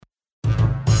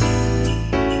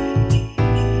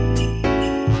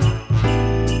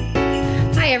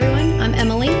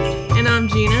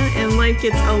Gina, and life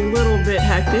gets a little bit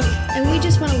hectic. And we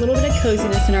just want a little bit of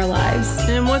coziness in our lives.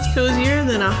 And what's cozier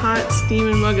than a hot,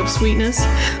 steaming mug of sweetness,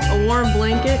 a warm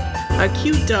blanket, a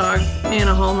cute dog, and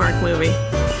a Hallmark movie?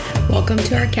 Welcome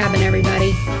to our cabin,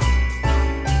 everybody.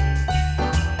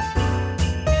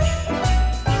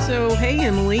 So, hey,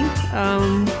 Emily.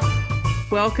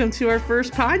 Welcome to our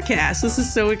first podcast. This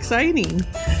is so exciting.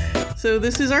 So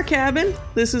this is our cabin.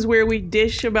 This is where we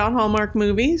dish about Hallmark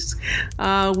movies.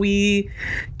 We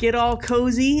get all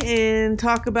cozy and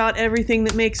talk about everything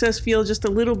that makes us feel just a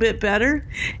little bit better.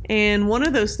 And one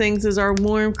of those things is our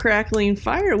warm, crackling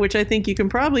fire, which I think you can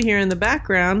probably hear in the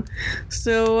background.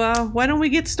 So why don't we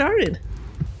get started?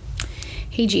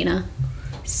 Hey, Gina.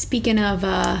 Speaking of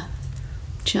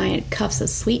giant cups of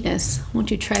sweetness,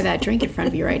 won't you try that drink in front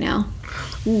of you right now?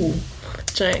 Ooh,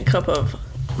 giant cup of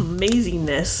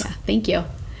amazingness. Yeah, thank you.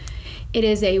 It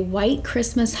is a white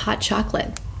Christmas hot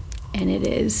chocolate, and it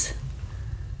is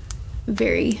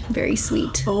very, very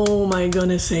sweet. Oh my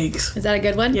goodness sakes. Is that a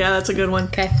good one? Yeah, that's a good one.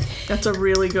 Okay. That's a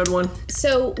really good one.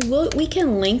 So we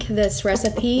can link this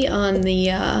recipe on the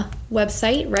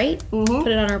website, right? Mm-hmm.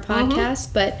 Put it on our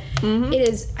podcast, but it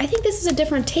is, I think this is a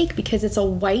different take because it's a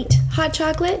white hot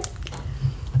chocolate.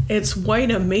 It's white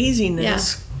amazingness.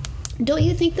 Yeah. Don't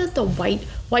you think that the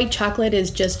white chocolate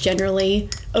is just generally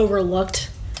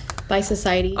overlooked by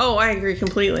society? Oh, I agree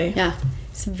completely. Yeah.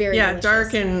 It's very delicious.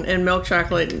 Dark and milk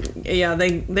chocolate, yeah,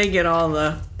 they get all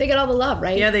the... They get all the love,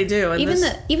 right? Yeah, they do. And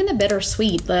even the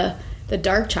bittersweet, the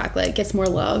dark chocolate gets more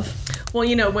love. Well,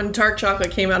 you know, when dark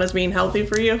chocolate came out as being healthy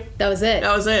for you... That was it.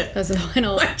 That was it. That was the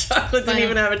final... White chocolate didn't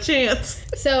even have a chance.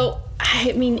 So,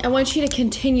 I mean, I want you to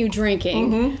continue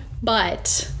drinking,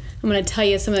 but... I'm going to tell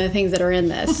you some of the things that are in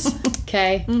this,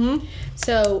 okay?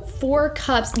 So 4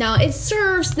 cups. Now, this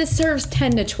serves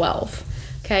 10 to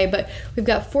 12, okay? But we've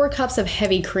got 4 cups of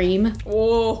heavy cream.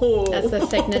 Whoa. That's the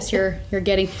thickness you're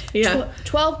getting. Yeah.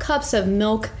 12 cups of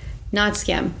milk, not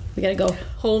skim. We got to go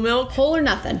whole milk? Whole or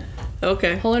nothing.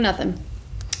 Okay. Whole or nothing.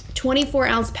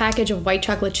 24-ounce package of white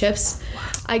chocolate chips.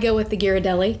 I go with the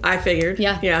Ghirardelli. I figured.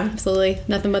 Yeah. Absolutely.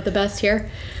 Nothing but the best here.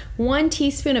 1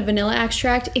 teaspoon of vanilla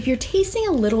extract. If you're tasting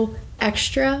a little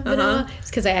extra vanilla, it's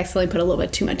because I accidentally put a little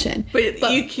bit too much in. But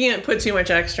you can't put too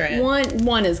much extra in.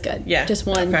 One is good. Yeah. Just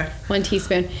one. Okay. 1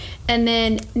 teaspoon. And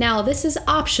then, now this is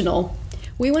optional.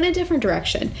 We went a different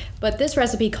direction. But this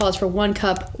recipe calls for 1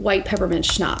 cup white peppermint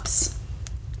schnapps.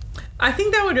 I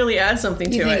think that would really add something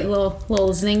to it. A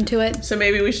little zing to it. So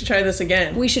maybe we should try this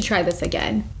again. We should try this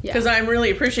again. Because I'm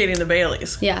really appreciating the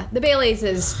Baileys. Yeah. The Baileys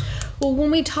is... Well,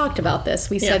 when we talked about this,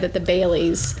 we said that the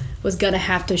Baileys was going to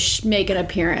have to make an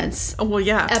appearance. Oh, well,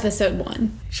 yeah. Episode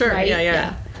 1. Sure, right?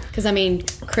 Yeah. Because, I mean,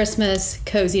 Christmas,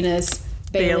 coziness,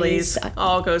 Baileys.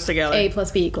 All goes together. A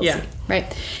plus B equals C.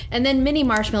 Right. And then mini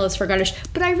marshmallows for garnish.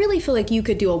 But I really feel like you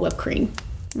could do a whipped cream,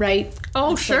 right?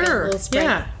 Oh, sure. Like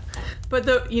yeah. But,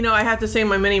 I have to say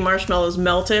my mini marshmallows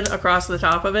melted across the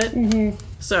top of it. Mm-hmm.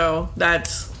 So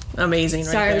that's... amazing.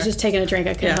 Sorry, there. I was just taking a drink.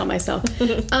 I couldn't help myself.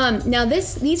 Now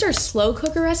these are slow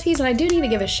cooker recipes, and I do need to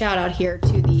give a shout out here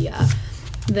to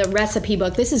the recipe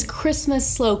book. This is Christmas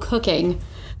Slow Cooking.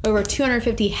 Over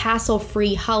 250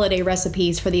 hassle-free holiday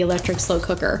recipes for the electric slow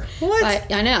cooker.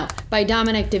 What? I know, by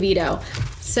Dominic DeVito.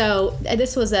 So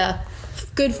this was a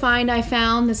good find I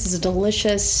found. This is a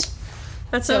delicious.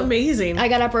 That's amazing. I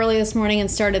got up early this morning and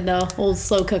started the old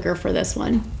slow cooker for this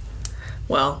one.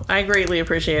 Well, I greatly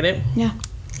appreciate it. Yeah.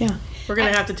 We're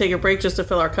going to have to take a break just to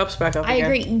fill our cups back up again. I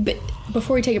agree. But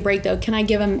before we take a break, though, can I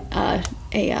give them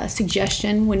a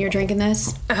suggestion when you're drinking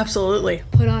this? Absolutely.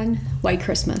 Put on White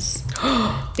Christmas.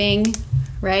 Bing,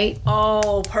 right?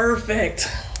 Oh, perfect.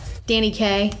 Danny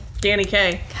Kaye.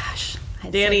 Gosh.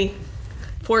 Danny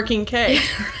Forking K.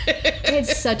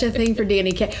 It's such a thing for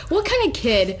Danny Kaye. What kind of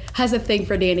kid has a thing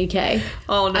for Danny Kaye?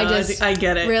 Oh, no, I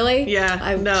get it. Really? Yeah,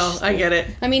 I get it.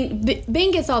 I mean, Bing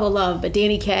gets all the love, but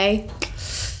Danny Kaye...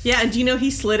 Yeah, and do you know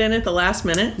he slid in at the last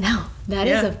minute? No, that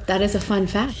is a fun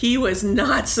fact. He was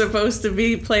not supposed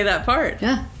to play that part.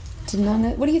 Yeah. Did not know.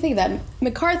 What do you think of that?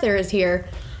 MacArthur is here.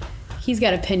 He's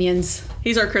got opinions.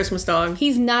 He's our Christmas dog.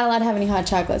 He's not allowed to have any hot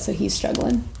chocolate, so he's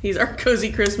struggling. He's our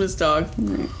cozy Christmas dog.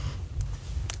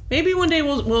 Maybe one day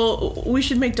we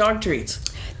should make dog treats.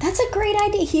 That's a great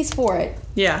idea. He's for it.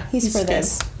 Yeah. He's for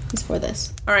this. He's for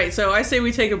this. All right, so I say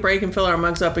we take a break and fill our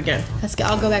mugs up again. Let's go.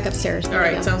 I'll go back upstairs. All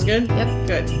right, sounds good? Yep.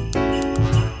 Good.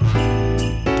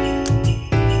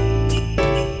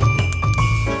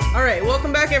 All right,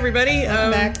 welcome back, everybody.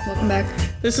 Welcome back.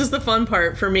 This is the fun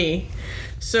part for me.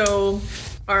 So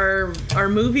our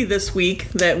movie this week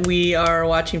that we are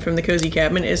watching from the Cozy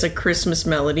Cabin is A Christmas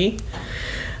Melody.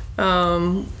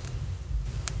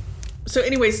 So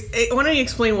anyways, why don't you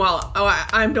explain while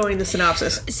I'm doing the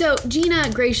synopsis? So Gina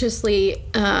graciously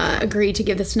agreed to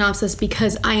give the synopsis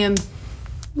because I am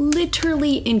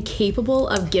literally incapable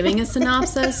of giving a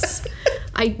synopsis.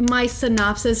 My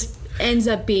synopsis ends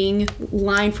up being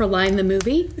line for line the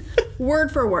movie,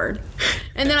 word for word.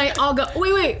 And then I'll go,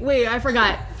 wait, I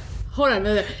forgot. Hold on.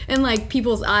 And like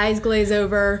people's eyes glaze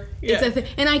over. Yeah.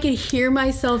 And I can hear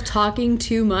myself talking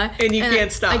too much. And you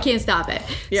can't stop. I can't stop it.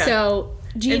 Yeah. So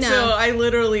Gina. And so I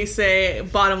literally say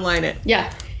bottom line it.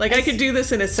 Yeah. Like I could do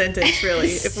this in a sentence, really,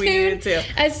 if we needed to.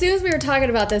 As soon as we were talking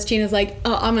about this, Gina's like,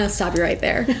 "Oh, I'm gonna stop you right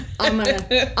there.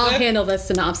 I'll handle this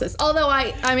synopsis." Although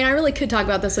I really could talk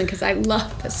about this one because I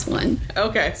love this one.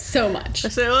 Okay. So much.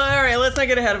 So all right, let's not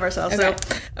get ahead of ourselves.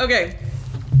 Okay.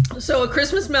 So A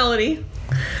Christmas Melody,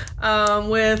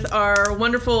 with our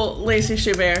wonderful Lacey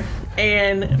Chabert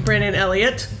and Brennan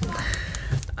Elliott.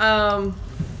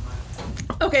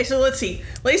 Okay, so let's see.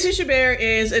 Lacey Chabert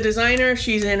is a designer.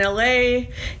 She's in LA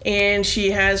and she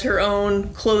has her own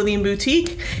clothing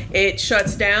boutique. It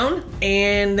shuts down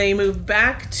and they move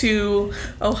back to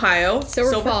Ohio.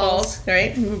 Silver Falls.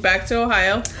 Right? Move back to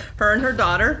Ohio. Her and her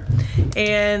daughter.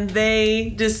 And they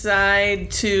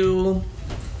decide to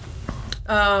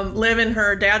live in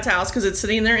her dad's house because it's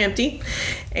sitting there empty.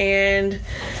 And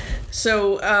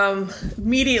so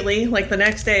immediately, like the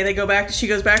next day, she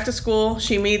goes back to school.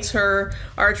 She meets her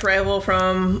arch rival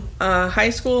from high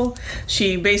school.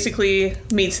 She basically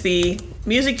meets the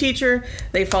music teacher.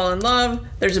 They fall in love.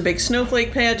 There's a big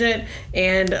snowflake pageant,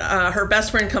 and her best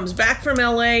friend comes back from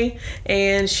LA,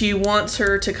 and she wants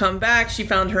her to come back. She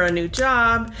found her a new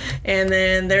job, and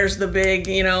then there's the big,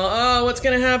 what's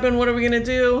going to happen? What are we going to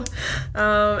do?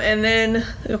 And then,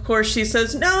 of course, she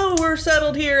says, no, we're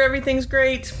settled here. Everything's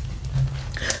great.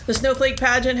 The snowflake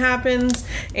pageant happens,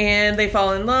 and they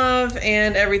fall in love,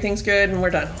 and everything's good, and we're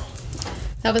done.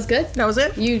 That was good. That was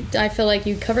it? I feel like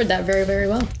you covered that very, very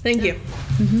well. Thank you.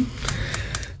 Mm-hmm.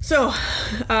 So,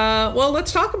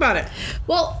 let's talk about it.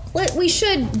 Well, we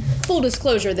should full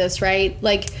disclosure this, right?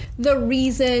 Like the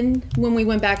reason when we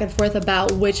went back and forth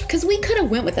about because we could have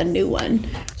went with a new one,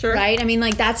 sure, right? I mean,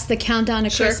 like that's the countdown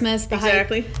to Christmas, the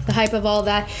hype of all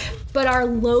that. But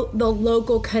the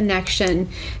local connection,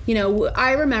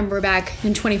 I remember back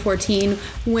in 2014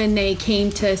 when they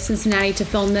came to Cincinnati to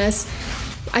film this.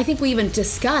 I think we even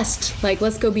discussed, like,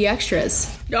 let's go be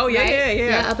extras. Oh, yeah, right?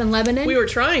 yeah. Up in Lebanon. We were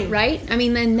trying. Right? I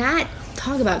mean, then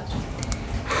talk about...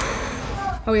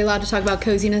 Are we allowed to talk about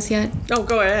coziness yet? Oh,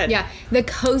 go ahead. Yeah. The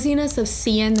coziness of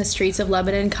seeing the streets of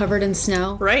Lebanon covered in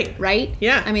snow. Right. Right?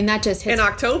 Yeah. I mean, that just hits... In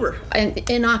October.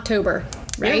 In October,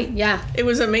 right? Yeah. It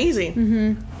was amazing.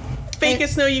 Mm-hmm. Fakest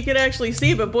snow you could actually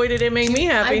see, but boy, did it make me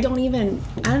happy. I don't even,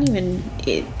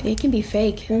 it can be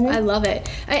fake. Mm-hmm. I love it.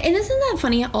 And isn't that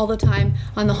funny all the time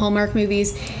on the Hallmark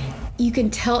movies? You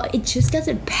can tell it just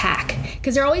doesn't pack.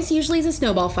 Because there always usually is a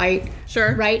snowball fight.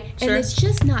 Sure. Right? Sure. And it's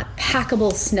just not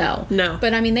packable snow. No.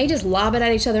 But I mean, they just lob it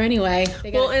at each other anyway.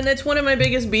 And that's one of my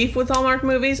biggest beef with Hallmark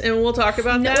movies, and we'll talk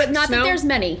about that. Not that there's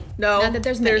many. No. Not that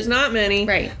there's many. There's not many.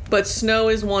 Right. But snow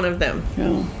is one of them.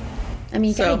 No. I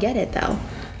mean, you gotta get it, though.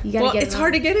 It's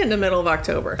hard to get in the middle of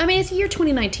October. I mean, it's the year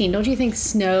 2019. Don't you think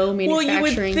snow manufacturing...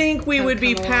 Well, you would think we would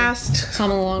be past...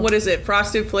 Come along. What is it?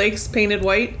 Frosted Flakes painted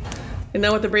white? Isn't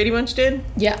that what the Brady Bunch did?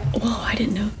 Yeah. Whoa, I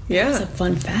didn't know. Yeah. That's a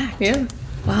fun fact. Yeah.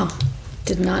 Wow.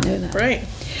 Did not know that. Right.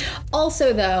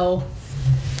 Also, though,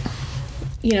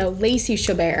 Lacey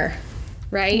Chabert,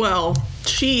 right? Well,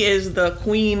 she is the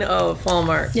queen of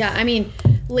Hallmark. Yeah, I mean,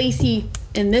 Lacey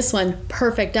in this one,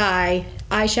 perfect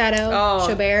eyeshadow,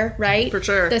 Chabert, right? For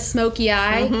sure. The smoky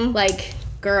eye, like,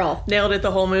 girl. Nailed it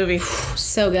the whole movie.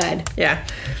 So good. Yeah.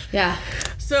 Yeah.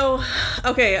 So,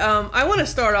 okay, I want to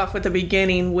start off with the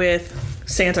beginning with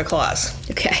Santa Claus.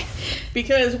 Okay.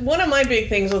 Because one of my big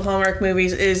things with Hallmark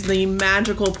movies is the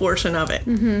magical portion of it.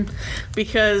 Mm-hmm.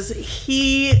 Because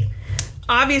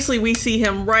obviously we see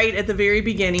him right at the very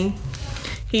beginning.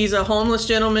 He's a homeless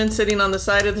gentleman sitting on the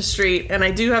side of the street, and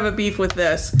I do have a beef with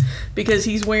this because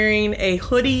he's wearing a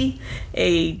hoodie,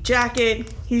 a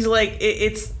jacket. He's like,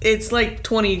 it's like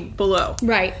 20 below.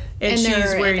 Right. And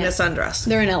she's wearing a sundress.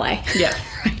 They're in LA. Yeah.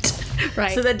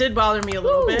 Right. So that did bother me a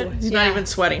little bit. He's not even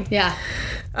sweating. Yeah.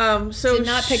 So did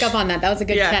not pick up on that. That was a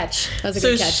good catch. That was a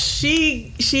good catch.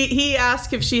 He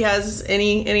asked if she has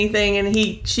anything, and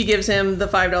she gives him the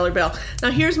 $5 bill.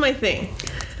 Now here's my thing.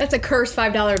 That's a cursed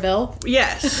 $5 bill.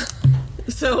 Yes.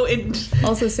 So it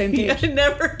also same page. It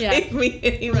never gave me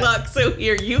any luck. So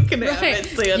here you can have it,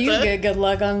 Santa. You get good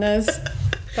luck on this.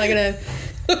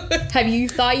 Have you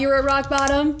thought you were at rock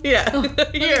bottom? Yeah.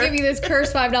 Let me give you this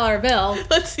cursed $5 bill.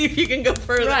 Let's see if you can go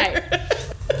further. Right.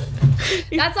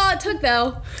 That's all it took,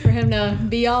 though, for him to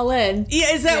be all in.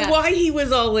 Yeah, is that why he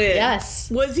was all in? Yes.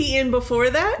 Was he in before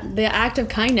that? The act of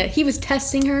kindness. He was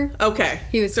testing her. Okay.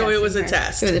 He was. So it was testing a her.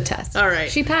 test. It was a test. All right.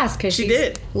 She passed because She she's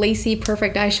did. Lacey,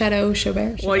 perfect eyeshadow,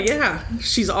 Chaubert. Well, yeah.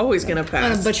 She's always going to I'm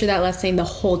gonna pass. butcher that last name the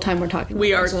whole time we're talking.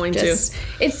 We about are this. going Just-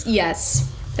 It's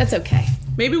yes. That's okay.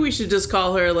 Maybe we should just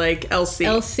call her like LC.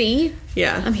 LC.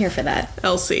 Yeah. I'm here for that.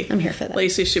 LC. I'm here for that.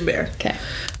 Lacey Chabert. Okay.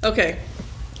 Okay.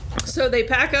 So they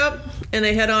pack up and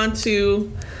they head on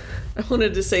to. I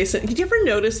wanted to say something. Did you ever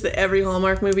notice that every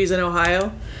Hallmark movie is in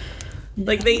Ohio?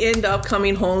 Like they end up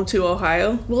coming home to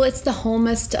Ohio. Well, it's the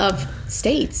homest of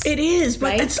states. It is, but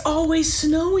Right? it's always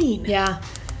snowing. Yeah.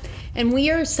 And we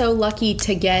are so lucky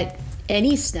to get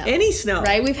any snow. Any snow.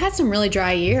 Right? We've had some really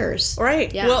dry years.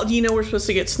 Right. Yeah. Well, you know we're supposed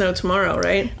to get snow tomorrow,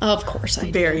 right? Of course I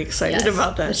do. Very excited Yes.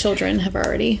 about that. The children have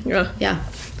already. Yeah. Yeah.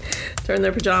 Turn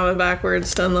their pajama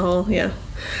backwards, done the whole, yeah.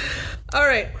 All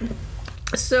right.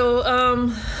 So,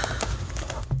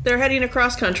 they're heading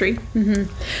across country. Mm-hmm.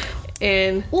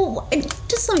 And Well,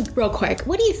 just like real quick,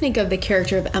 what do you think of the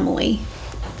character of Emily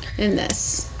in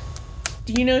this?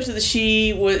 do you know that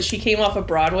she came off of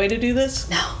Broadway to do this?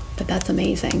 No, but that's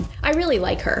amazing. I really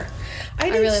like her. I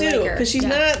do really too, like her. because she's Yeah.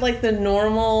 not like the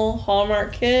normal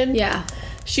Hallmark kid. Yeah.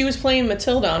 She was playing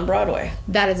Matilda on Broadway.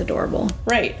 That is adorable.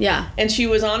 Right. Yeah. And she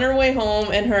was on her way home,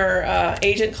 and her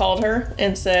agent called her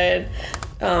and said,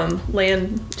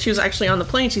 she was actually on the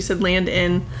plane. She said, land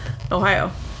in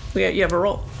Ohio. You have a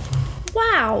role.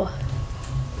 Wow.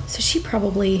 So she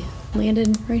probably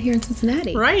landed right here in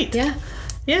Cincinnati. Right. Yeah.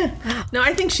 Yeah. No,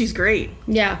 I think she's great.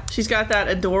 Yeah. She's got that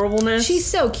adorableness. She's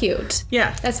so cute.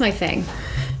 yeah, That's my thing.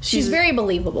 She's very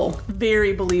believable.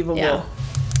 very believable. Yeah.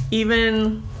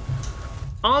 Even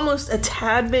almost a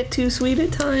tad bit too sweet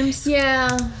at times,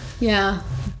 Yeah. Yeah.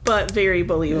 but very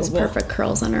believable. Those perfect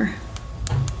curls on her.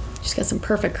 She's got some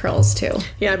perfect curls too.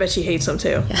 Yeah, I bet she hates them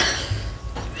too.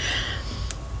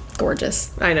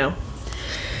 Gorgeous. I know.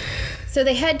 So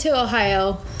they head to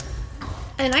Ohio,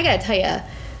 and I gotta tell you,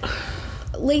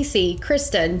 Lacey,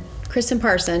 Kristen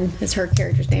Parson is her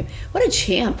character's name. What a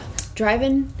champ.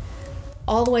 Driving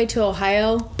all the way to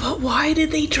Ohio. But why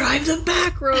did they drive the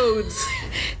back roads?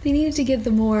 They needed to get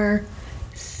the more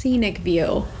scenic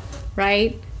view,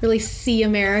 right? Really see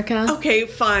America. Okay,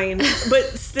 fine. But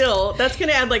still, that's going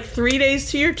to add like 3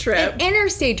 days to your trip.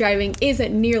 Interstate driving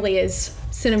isn't nearly as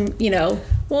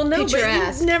Well, no, but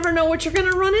picturesque. you never know what you're going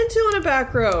to run into on a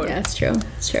back road. Yeah, it's true.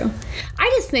 It's true.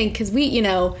 I just think because we,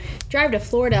 drive to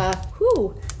Florida,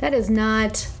 that is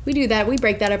not. We do that. We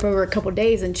break that up over a couple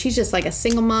days, and she's just like a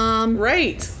single mom.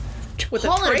 Right. With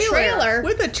Hauling a trailer.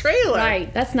 With a trailer.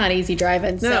 Right. That's not easy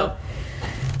driving. No. So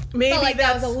Maybe felt like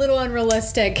that was a little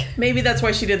unrealistic. maybe that's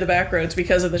why she did the back roads,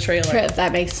 because of the trailer. Trip.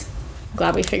 That makes.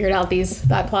 Glad we figured out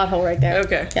that plot hole right there.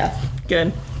 Okay. Yeah.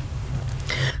 Good.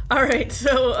 All right.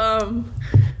 So,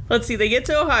 let's see. They get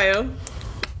to Ohio,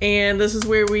 and this is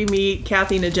where we meet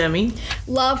Kathy Najimy.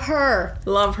 Love her.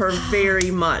 Love her very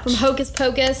much. From Hocus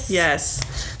Pocus. Yes.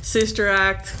 Sister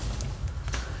Act.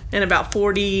 And about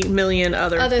 40 million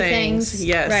other things.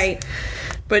 Yes. Right.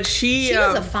 But she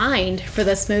was a find for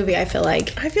this movie, I feel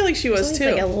like. I feel like she was There's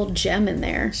too. like a little gem in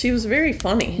there. She was very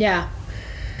funny. Yeah.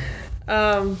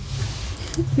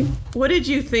 What did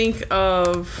you think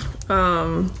of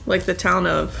like the town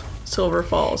of Silver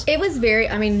Falls? It was very,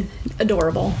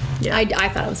 adorable. Yeah. I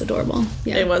thought it was adorable.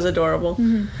 Yeah. It was adorable.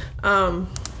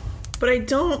 But I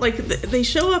don't like. They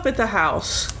show up at the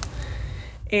house,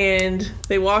 and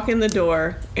they walk in the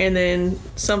door, and then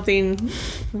something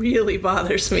really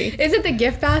bothers me. Is it the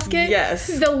gift basket? Yes.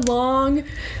 The long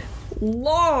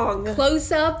Long.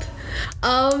 close up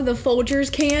of the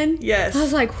Folgers can. Yes. I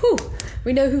was like, whew.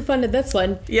 We know who funded this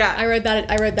one. Yeah. I wrote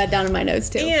that down in my notes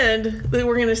too. And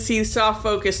we're gonna see soft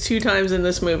focus 2 times in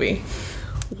this movie.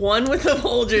 One with the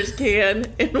Folgers can,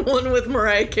 and one with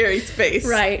Mariah Carey's face.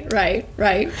 Right.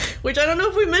 Which I don't know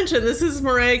if we mentioned. This is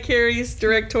Mariah Carey's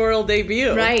directorial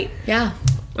debut. Right. Yeah.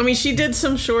 I mean, she did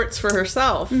some shorts for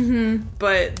herself,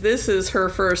 but this is her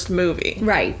first movie.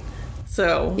 Right.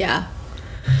 So Yeah.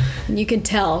 And you can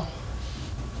tell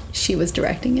she was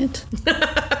directing it.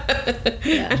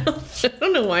 Yeah. I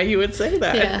don't know why you would say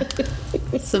that. Yeah.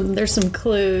 There's some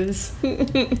clues.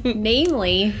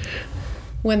 Namely,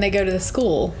 when they go to the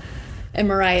school and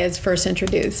Mariah is first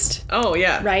introduced. Oh,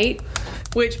 yeah. Right?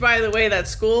 Which, by the way, that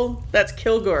school, that's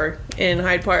Kilgore in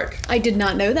Hyde Park. I did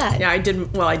not know that. Yeah, I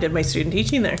did my student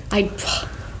teaching there.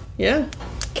 Yeah.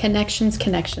 Connections.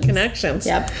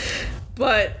 Yep.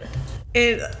 But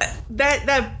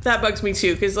that bugs me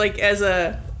too, because like as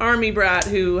a army brat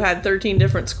who had 13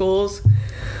 different schools,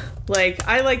 like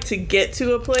I like to get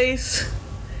to a place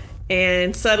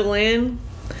and settle in.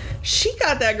 She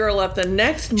got that girl up the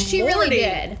next morning. She really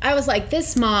did. I was like,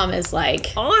 this mom is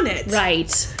like on it.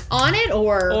 Right. On it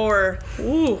or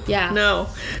yeah. No.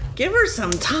 Give her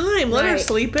some time. Let her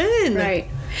sleep in. Right.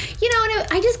 You know,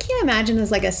 and I just can't imagine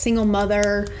as like a single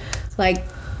mother, like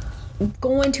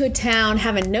going to a town,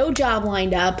 having no job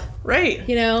lined up. Right.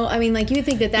 You know, I mean, like you would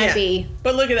think that'd be.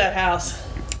 But look at that house.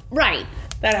 Right.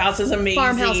 That house is amazing.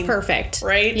 Farmhouse perfect.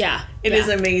 Right? Yeah. It is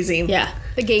amazing. Yeah.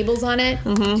 The gables on it.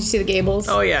 Mm-hmm. Did you see the gables?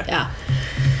 Oh, yeah. Yeah.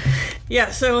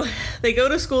 Yeah, so they go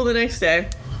to school the next day.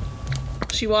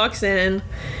 She walks in,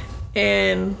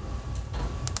 and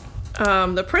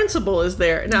the principal is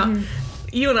there. Now,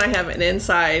 you and I have an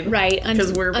inside. Right.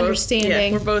 Because we're both,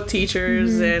 understanding. we're both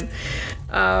teachers. And,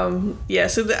 so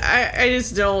I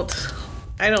just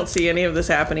I don't see any of this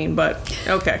happening, but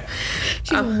okay.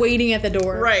 She's waiting at the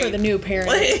door for the new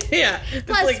parent. Yeah.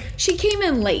 Plus, she came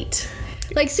in late.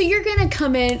 Like, so you're going to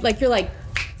come in, like, you're like,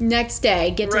 next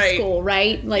day, get to school,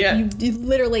 right? Like, you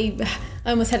literally, I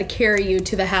almost had to carry you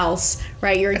to the house,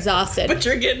 right? You're exhausted. But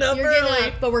you're getting up early. Getting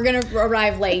up, but we're going to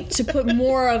arrive late to put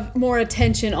more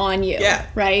attention on you,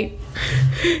 right?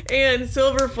 And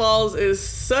Silver Falls is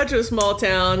such a small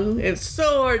town. It's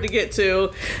so hard to get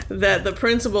to that the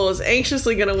principal is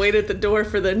anxiously going to wait at the door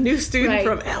for the new student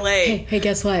from LA. Hey,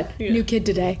 guess what? Yeah. New kid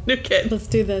today. New kid. Let's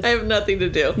do this. I have nothing to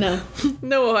do. No.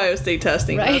 No Ohio State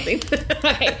testing. Nothing.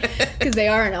 Right. Because they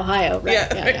are in Ohio, right?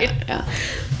 Yeah.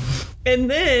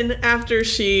 And then after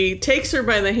she takes her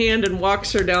by the hand and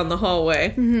walks her down the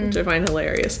hallway, which I find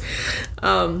hilarious.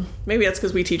 Maybe that's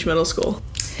because we teach middle school.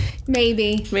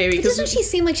 Maybe. But doesn't she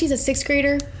seem like she's a 6th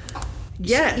grader?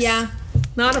 Yes. Yeah.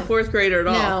 Not a 4th grader at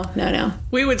all. No.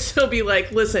 We would still be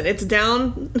like, listen, it's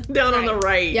down on the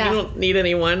right. Yeah. You don't need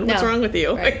anyone. What's wrong with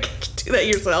you? Right. Do that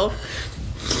yourself.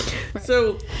 Right.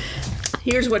 So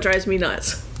here's what drives me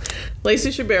nuts.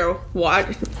 Lacey Chabert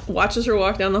watches her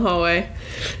walk down the hallway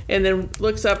and then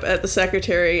looks up at the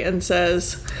secretary and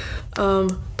says,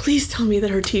 please tell me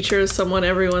that her teacher is someone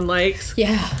everyone likes.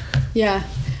 Yeah.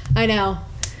 I know.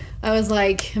 I was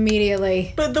like,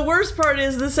 immediately. But the worst part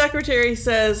is the secretary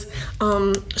says,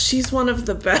 she's one of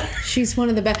the best. She's one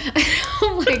of the best.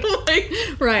 I'm like,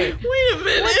 right. Wait a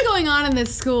minute. What's going on in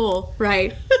this school?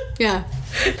 Right. Yeah.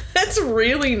 That's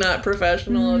really not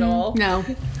professional at all. No.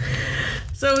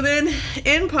 So then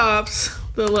in pops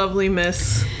the lovely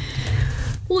Miss.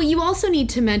 Well, you also need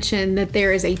to mention that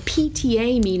there is a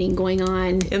PTA meeting going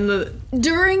on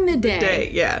during the day.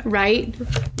 Yeah. Right?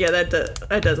 Yeah,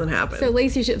 that doesn't happen. So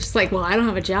Lacey's just like, well, I don't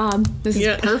have a job. This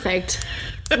is perfect.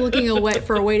 Looking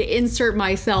for a way to insert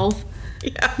myself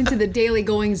into the daily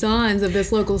goings-ons of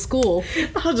this local school.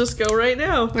 I'll just go right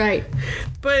now. Right.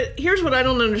 But here's what I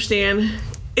don't understand.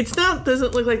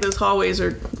 Doesn't look like those hallways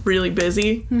are really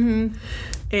busy. Mm-hmm.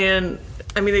 And,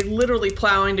 I mean, they literally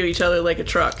plow into each other like a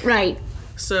truck. Right.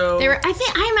 So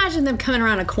I imagine them coming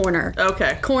around a corner.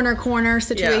 Okay. Corner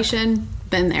situation. Yeah.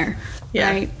 Been there.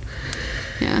 Yeah. Right.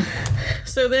 Yeah.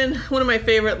 So then one of my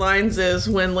favorite lines is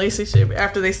when Lacey Chabert,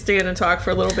 after they stand and talk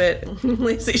for a little bit,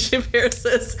 Lacey Chabert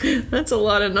says, "That's a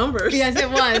lot of numbers." Yes, it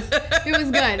was. It was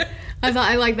good.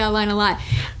 I like that line a lot.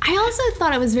 I also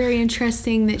thought it was very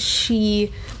interesting that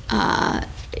she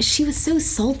was so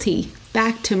salty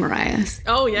back to Mariah.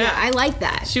 Oh, yeah. I like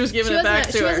that. She was giving it back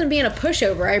to her. She wasn't being a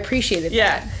pushover. I appreciated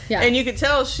that. Yeah. And you could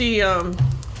tell she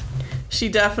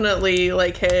definitely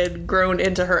had grown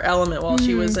into her element while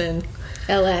she was in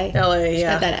LA. She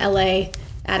got that LA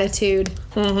attitude.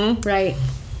 Mm-hmm. Right.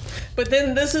 But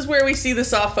then this is where we see the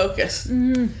soft focus.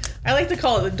 Mm-hmm. I like to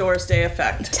call it the Doris Day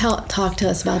effect. Talk to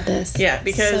us about this. Yeah,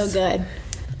 because so good.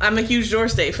 I'm a huge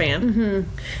Doris Day fan. Mm-hmm.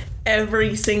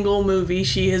 Every single movie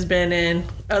she has been in,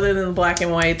 other than the black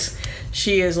and whites,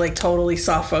 she is totally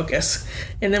soft focus.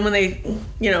 And then when they,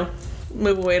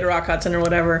 move away to Rock Hudson or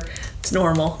whatever, it's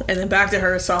normal. And then back to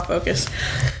her soft focus.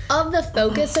 Of the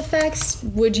focus effects,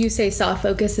 would you say soft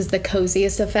focus is the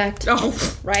coziest effect?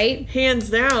 Oh, right? Hands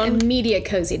down. Immediate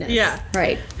coziness. Yeah.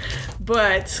 Right.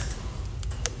 But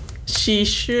she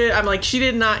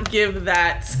did not give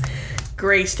that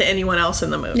grace to anyone else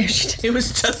in the movie. No, she didn't. It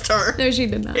was just her. No, she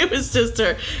did not. It was just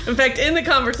her. In fact, in the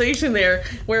conversation there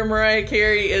where Mariah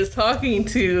Carey is talking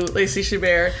to Lacey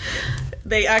Chabert,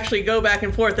 they actually go back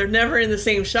and forth. They're never in the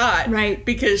same shot. Right.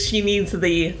 Because she needs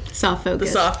the soft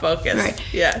focus. Right.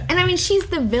 Yeah. And I mean, she's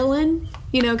the villain,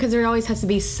 because there always has to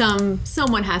be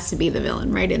someone has to be the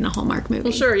villain, right, in a Hallmark movie.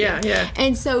 Well, sure, yeah.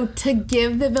 And so to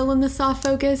give the villain the soft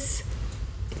focus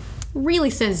really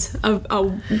sends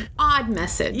a odd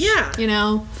message. Yeah.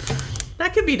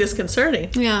 That could be disconcerting.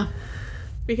 Yeah.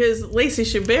 Because Lacey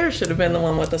Chabert should have been the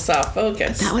one with the soft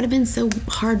focus. That would have been so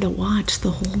hard to watch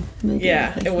the whole movie.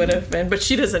 Yeah, it would have been. But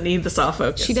she doesn't need the soft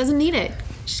focus. She doesn't need it.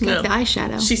 She's got the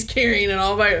eyeshadow. She's carrying it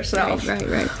all by herself.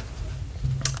 Right.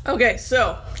 Okay,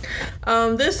 so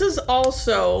this is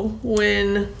also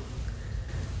when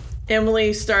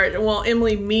Emily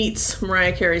meets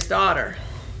Mariah Carey's daughter.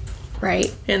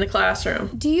 Right. In the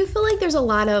classroom. Do you feel like there's a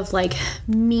lot of like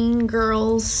Mean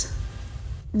Girls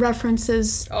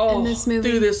references in this movie?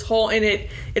 Through this whole, and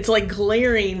it's like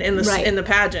glaring in the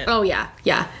pageant. Oh yeah.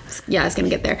 I was gonna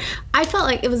get there. I felt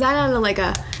like it was that out of like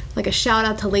a shout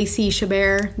out to Lacey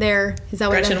Chabert there. Is that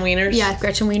what Gretchen Wieners? Yeah,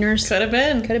 Gretchen Wieners. Could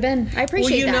have been. I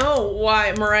appreciate that. Well, you know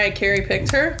why Mariah Carey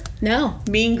picked her? No.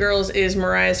 Mean Girls is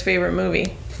Mariah's favorite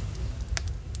movie.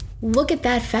 Look at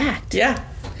that fact. Yeah.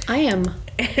 I am.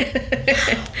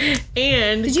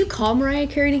 And did you call Mariah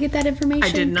Carey to get that information?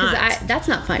 I did not. That's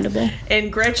not findable.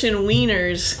 And Gretchen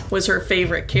Wieners was her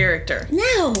favorite character.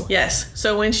 No. Yes.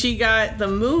 So when she got the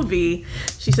movie,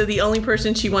 she said the only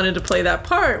person she wanted to play that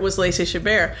part was Lacey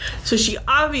Chabert. So she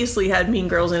obviously had Mean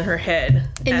Girls in her head.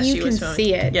 And as you she can was filming.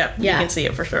 see it. Yeah, you can see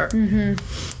it for sure.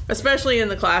 Mm-hmm. Especially in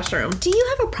the classroom. Do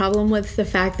you have a problem with the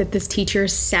fact that this teacher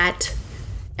sat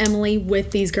Emily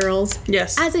with these girls?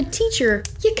 Yes. As a teacher,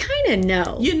 you kind of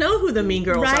know. You know who the Mean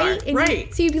Girls are. And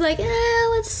right. So you'd be like,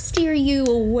 let's steer you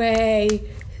away.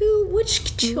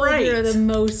 Which children are the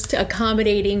most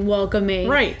accommodating, welcoming?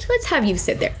 Right. Let's have you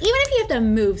sit there. Even if you have to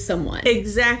move someone.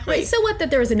 Exactly. Right, so what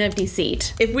that there was an empty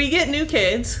seat? If we get new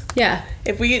kids. Yeah.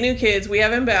 If we get new kids, we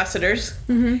have ambassadors.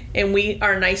 Mm-hmm. And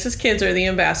our nicest kids are the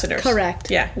ambassadors.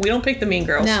 Correct. Yeah. We don't pick the Mean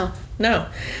Girls. No.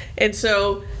 And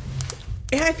so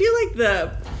I feel like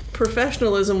the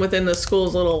professionalism within the school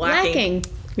is a little lacking.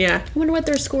 Yeah. I wonder what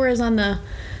their score is on the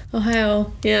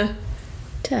Ohio test.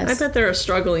 I bet they're a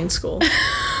struggling school.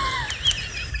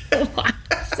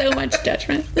 So much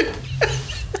judgment.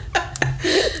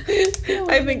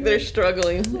 I think they're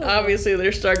struggling. Obviously,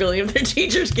 they're struggling if their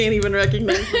teachers can't even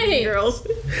recognize the Mean Girls.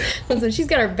 Listen, she's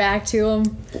got her back to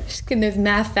them. She's getting those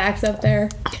math facts up there.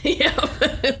 Yeah.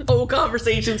 Whole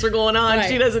conversations are going on. Right.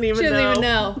 She doesn't even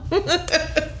know.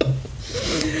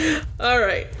 All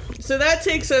right. So that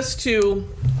takes us to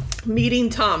meeting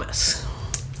Thomas.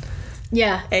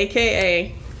 Yeah.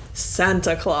 AKA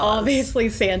Santa Claus. Obviously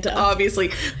Santa. Obviously.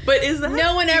 But is that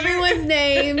knowing everyone's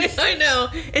names? I know.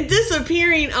 And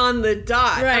disappearing on the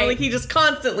dot. Right. Like he just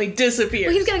constantly disappears.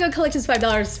 Well, he's got to go collect his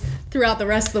 $5 throughout the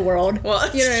rest of the world. Well,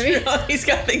 you know what I mean? He's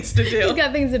got things to do. He's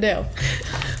got things to do.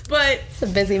 But he's a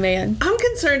busy man. I'm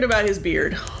concerned about his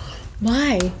beard.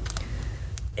 Why?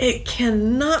 It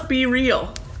cannot be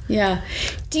real. Yeah.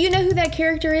 Do you know who that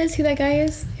character is? Who that guy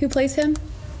is? Who plays him?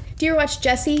 Do you ever watch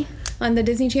Jessie on the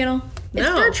Disney Channel? It's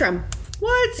Bertram.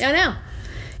 What? I know.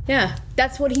 Yeah.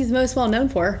 That's what he's most well known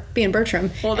for, being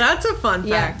Bertram. Well, that's a fun fact.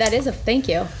 Yeah, that is thank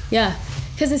you. Yeah.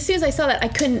 Because as soon as I saw that, I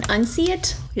couldn't unsee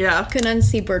it. Yeah. Couldn't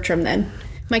unsee Bertram then.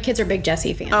 My kids are big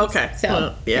Jessie fans. Okay.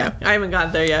 So, yeah. I haven't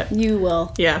got there yet. You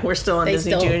will. Yeah, we're still on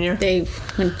Disney Junior.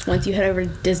 Once you head over to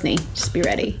Disney, just be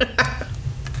ready.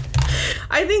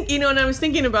 I think, and I was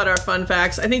thinking about our fun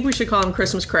facts. I think we should call them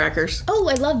Christmas crackers. Oh,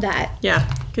 I love that. Yeah,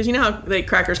 because you know how the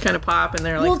crackers kind of pop and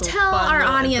they're like. We'll tell our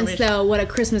audience, though, what a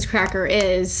Christmas cracker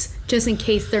is, just in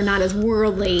case they're not as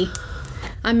worldly.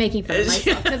 I'm making fun of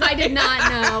myself, because I did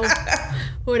not know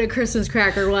what a Christmas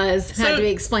cracker was. It had to be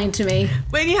explained to me.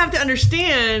 But you have to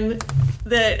understand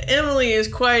that Emily is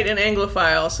quite an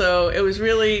Anglophile, so it was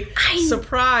really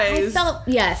surprised. I felt,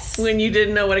 yes. When you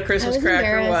didn't know what a Christmas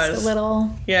cracker was. A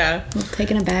little. Yeah. A little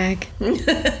taken aback.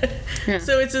 Yeah.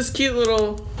 So it's this cute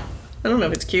little, I don't know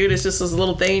if it's cute, it's just this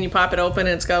little thing, you pop it open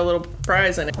and it's got a little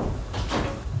prize in it.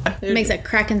 It makes that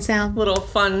cracking sound. Little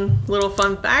fun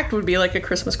fact would be like a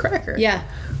Christmas cracker. Yeah.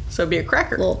 So it'd be a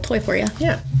cracker. A little toy for you.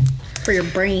 Yeah. For your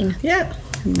brain. Yeah.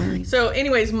 So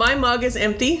anyways, my mug is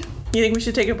empty. You think we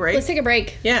should take a break? Let's take a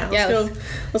break. Yeah,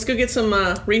 let's go get some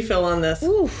refill on this.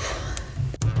 Ooh.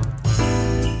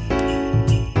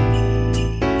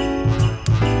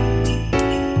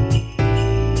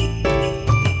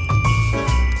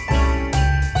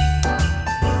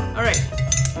 All right.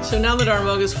 So now that our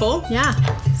mug is full. Yeah.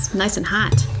 It's nice and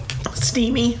hot.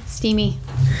 Steamy.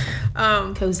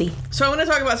 Cozy. So I want to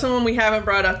talk about someone we haven't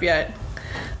brought up yet.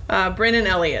 Brennan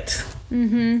Elliott.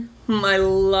 Mm-hmm. I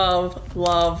love.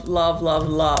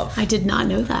 I did not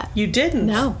know that. You didn't?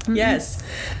 No. Mm-hmm. Yes.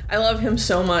 I love him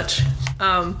so much.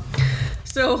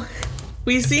 So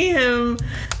we see him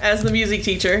as the music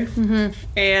teacher. Mm-hmm.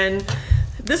 And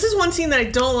this is one scene that I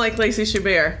don't like Lacey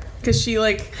Chabert. because she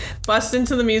like busts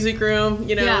into the music room,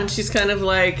 you know, Yeah. and she's kind of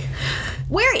like,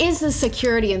 Where is the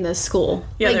security in this school?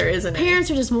 Yeah, Like, there isn't any. Parents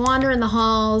are just wandering the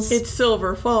halls. it's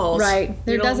Silver Falls. right.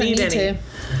 There You don't doesn't need any. to.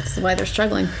 That's why they're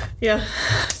struggling. Yeah.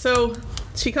 So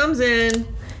she comes in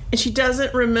and she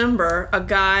doesn't remember a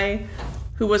guy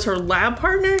who was her lab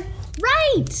partner.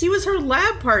 Right. He was her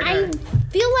lab partner. I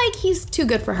feel like he's too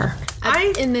good for her.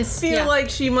 In this, feel yeah. like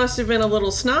she must have been a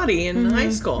little snotty in high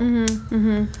school.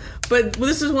 But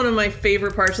this is one of my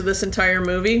favorite parts of this entire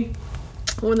movie,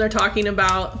 when they're talking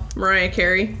about Mariah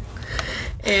Carey,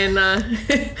 and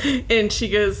and she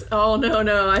goes, "Oh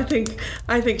no, I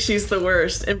think she's the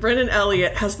worst." And Brendan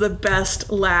Elliott has the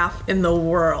best laugh in the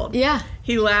world. Yeah.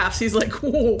 He laughs. He's like,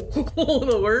 "Whoa,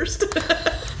 the worst."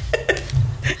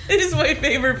 It is my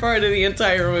favorite part of the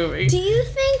entire movie. Do you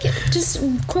think, just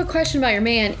quick question about your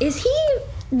man, is he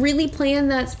really playing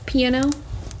that piano?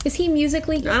 Is he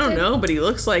musically gifted? I don't know, but he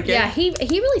looks like it. Yeah, he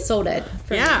really sold it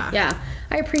for Yeah. me. Yeah.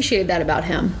 I appreciated that about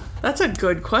him. That's a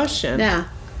good question. Yeah.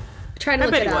 Try to I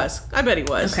look bet it he up. was. I bet he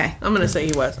was. Okay. I'm going to say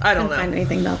he was. I don't Couldn't find know.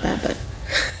 anything about that,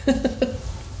 but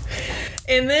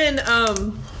And then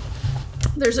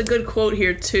there's a good quote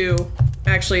here, too.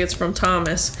 Actually, it's from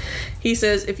Thomas. He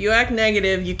says, "If you act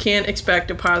negative, you can't expect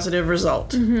a positive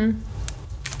result."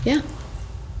 yeah.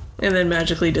 And then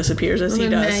magically disappears, as he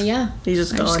does. Yeah. He's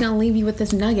just I'm gone. just going to leave you with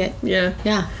this nugget. Yeah.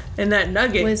 Yeah. And that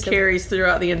nugget Wisdom. carries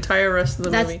throughout the entire rest of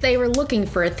the That's, movie. they were looking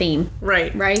for a theme.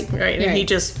 Right. Right? Right. And he Right.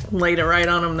 just laid it right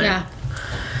on him there. Yeah.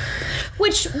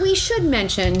 Which we should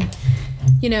mention,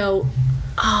 you know,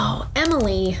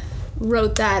 Emily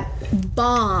wrote that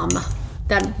bomb,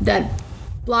 that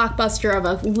blockbuster of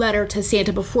a letter to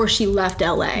Santa before she left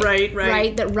LA.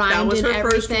 Right. That rhymed That was in her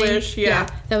first everything. wish, yeah.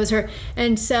 That was her.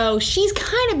 And so she's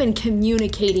kind of been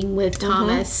communicating with Mm-hmm.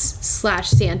 Thomas /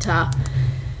 Santa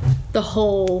the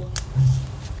whole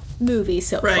movie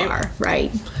so Right. far.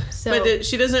 Right. So, But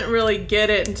she doesn't really get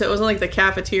it until it wasn't like the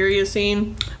cafeteria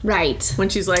scene right. when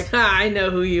she's like, I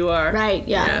know who you are. Right,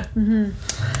 yeah.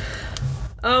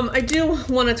 I do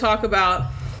want to talk about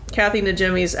Kathy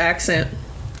Najimy's accent.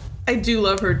 I do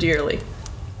love her dearly.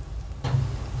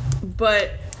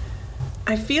 But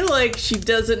I feel like she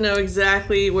doesn't know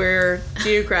exactly where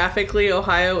geographically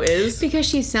Ohio is. Because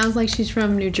she sounds like she's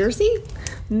from New Jersey?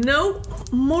 No,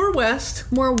 more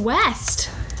west. More west.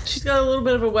 She's got a little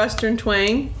bit of a western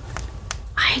twang.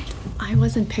 I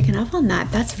wasn't picking up on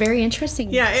that. That's very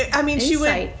interesting. Yeah, I mean,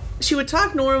 Insight. she would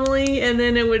talk normally, and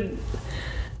then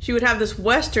she would have this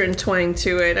western twang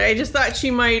to it. I just thought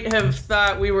she might have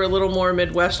thought we were a little more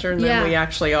Midwestern than Yeah. we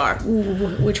actually are.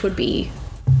 Which would be,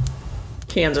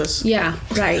 Kansas. yeah,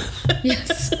 right.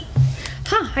 Yes.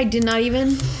 I did not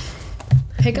even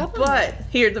pick up on that. But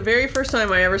here, the very first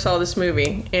time I ever saw this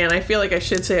movie, and I feel like I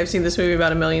should say I've seen this movie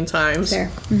about 1,000,000 times. There.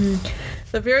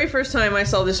 The very first time I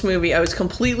saw this movie, I was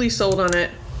completely sold on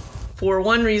it. For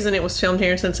one reason, it was filmed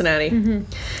here in Cincinnati.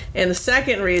 And the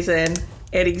second reason,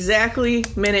 at exactly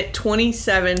minute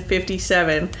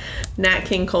 27:57, Nat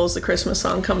King Cole's The Christmas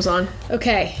Song comes on.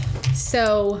 Okay,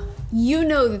 so you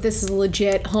know that this is a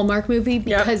legit Hallmark movie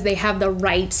because they have the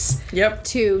rights Yep.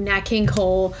 to Nat King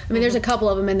Cole. I mean, there's a couple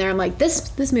of them in there. I'm like,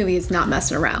 this movie is not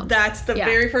messing around. That's the Yeah.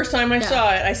 very first time I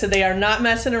saw it. I said they are not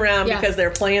messing around Yeah. because they're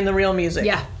playing the real music.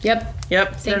 Yeah. Yep.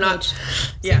 Yep. Same they're not. page.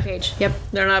 Yeah. Same page. Yep.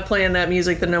 They're not playing that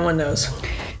music that no one knows.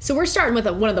 So we're starting with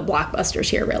one of the blockbusters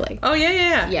here, really. Oh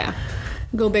yeah. Yeah.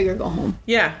 Go big or go home.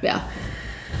 Yeah. Yeah.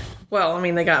 Well, I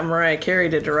mean, they got Mariah Carey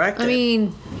to direct it. I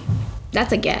mean,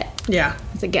 that's a get. yeah.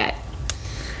 It's a get.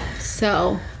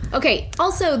 So, okay.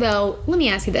 Also, though, let me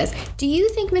ask you this: do you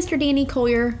think Mr. Danny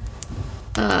Collier,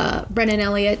 Brendan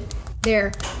Elliott,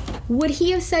 would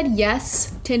he have said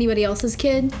yes to anybody else's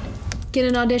kid get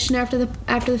an audition after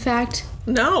the fact?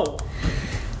 No.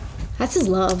 That's his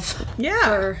love. Yeah.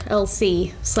 For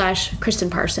LC / Kristen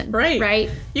Parson. Right.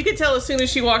 Right. You could tell as soon as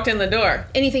she walked in the door.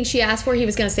 Anything she asked for, he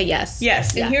was going to say yes.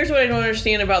 Yes. Yeah. And here's what I don't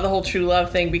understand about the whole true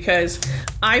love thing, because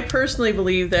I personally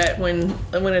believe that when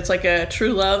it's like a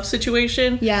true love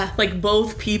situation, Yeah. like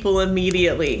both people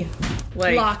immediately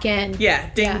like Lock in. Yeah,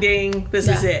 ding Yeah. ding, this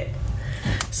Yeah. is it.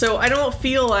 So I don't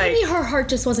feel like Maybe her heart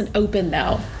just wasn't open,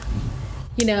 though.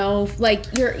 You know, like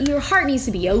your heart needs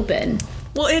to be open.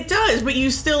 well, it does, but you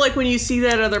still like when you see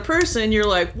that other person, you're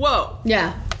like, whoa,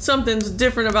 Yeah. something's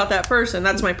different about that person.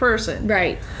 That's my person.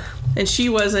 Right. And she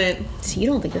wasn't. So you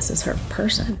don't think this is her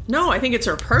person, No, I think it's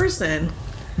her person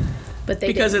but they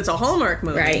because didn't. it's a Hallmark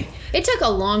movie. Right. It took a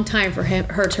long time for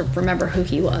her to remember who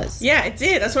he was. Yeah, it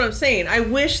did. That's what I'm saying. I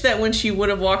wish that when she would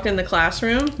have walked in the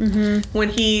classroom, when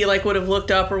he like would have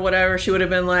looked up or whatever, she would have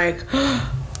been like,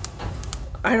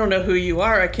 I don't know who you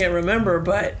are, I can't remember,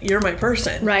 but you're my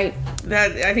person. Right.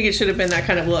 That I think it should have been that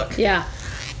kind of look. Yeah.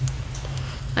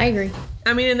 I agree.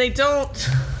 I mean, and they don't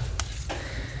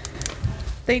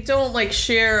like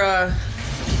share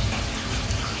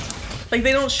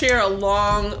they don't share a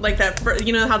long, like that,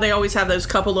 you know how they always have those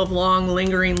couple of long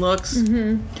lingering looks?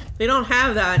 Mm-hmm. They don't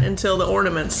have that until the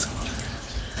ornaments.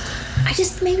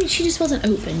 Maybe she just wasn't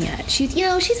open yet. She's in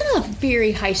a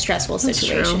very high stressful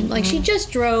situation. Like, she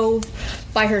just drove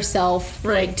by herself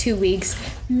for like 2 weeks,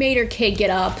 made her kid get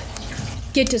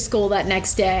to school that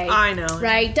next day. I know.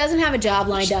 Right? Doesn't have a job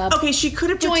lined up. Okay, she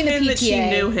could have pretended that she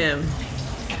knew him.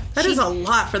 That is a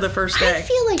lot for the first day. I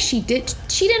feel like she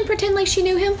didn't pretend like she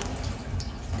knew him.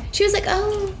 She was like,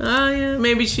 oh. Oh, yeah.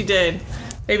 Maybe she did.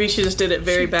 Maybe she just did it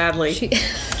very badly.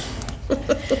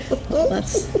 Well,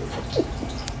 that's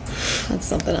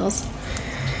something else.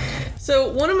 So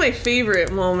one of my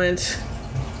favorite moments,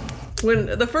 when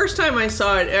the first time I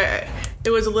saw it, it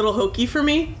was a little hokey for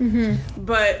me. Mm-hmm.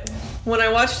 But when I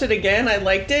watched it again, I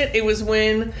liked it. It was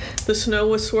when the snow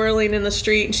was swirling in the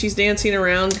street and she's dancing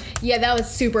around. Yeah, that was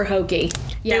super hokey.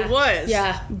 Yeah. It was.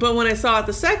 Yeah. But when I saw it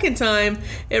the second time,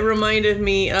 it reminded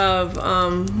me of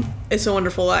It's a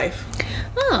Wonderful Life.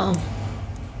 Oh.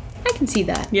 I can see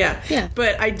that. Yeah. Yeah.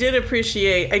 But I do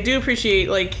appreciate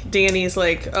like Danny's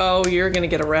like, oh, you're gonna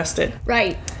get arrested.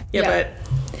 Right. Yeah, but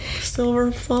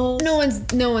Silver Falls.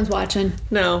 No one's watching.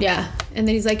 No. Yeah. And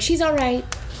then he's like, she's all right.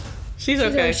 She's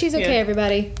okay. She's okay,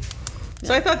 everybody.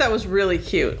 So I thought that was really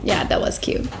cute. Yeah, that was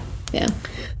cute. Yeah.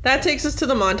 That takes us to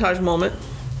the montage moment.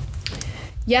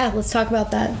 Yeah, let's talk about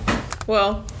that.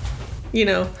 Well,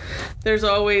 there's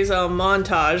always a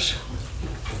montage.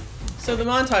 So the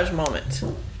montage moment.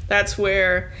 That's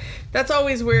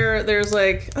always where there's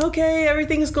like, okay,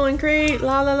 everything's going great,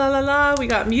 la la la la la, we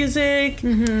got music,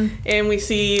 mm-hmm. and we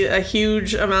see a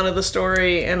huge amount of the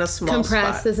story in a small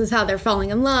compressed spot. This is how they're falling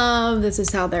in love, this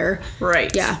is how they're...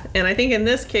 Right. Yeah. And I think in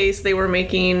this case, they were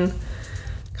making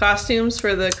costumes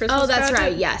for the Christmas Oh, that's pageant.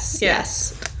 right,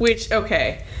 yes. Which,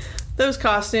 okay, those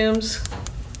costumes,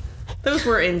 those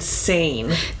were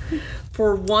insane.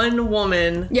 For one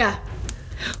woman... Yeah.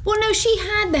 Well, no, she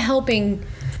had the helping...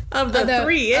 Of the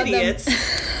three idiots.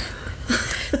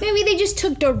 Maybe they just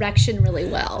took direction really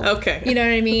well. Okay. You know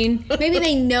what I mean? Maybe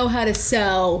they know how to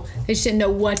sew. They just didn't know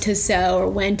what to sew or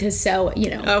when to sew.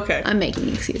 Okay. I'm making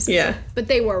excuses. Yeah. But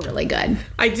they were really good.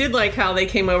 I did like how they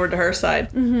came over to her side.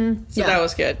 Mm-hmm. So that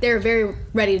was good. They were very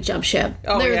ready to jump ship.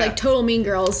 Oh, they were like total mean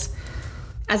girls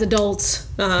as adults.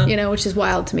 Uh-huh. Which is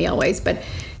wild to me always. But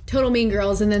total mean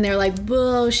girls. And then they're like,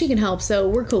 well, she can help, so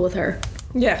we're cool with her.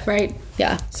 Yeah. Right?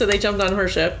 Yeah. So they jumped on her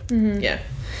ship. Mm-hmm. Yeah.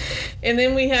 And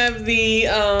then we have the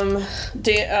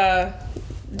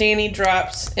Danny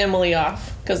drops Emily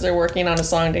off because they're working on a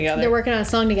song together.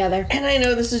 And I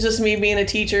know this is just me being a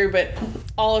teacher, but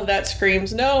all of that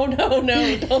screams, no,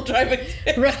 don't drive a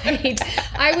kid. Right.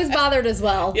 I was bothered as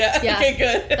well. Yeah. Okay,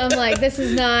 good. I'm like, this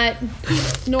is not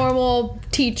normal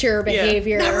teacher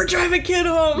behavior. Yeah. Never drive a kid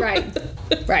home.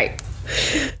 Right.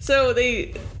 So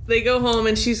they go home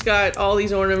and she's got all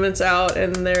these ornaments out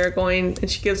and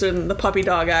and she gives them the puppy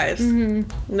dog eyes.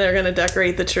 Mm-hmm. And they're going to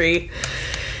decorate the tree.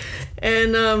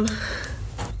 And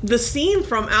the scene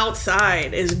from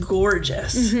outside is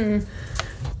gorgeous.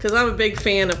 Because I'm a big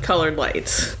fan of colored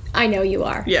lights. I know you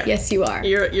are. Yeah. Yes, you are.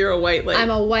 You're a white light. I'm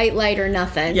a white light or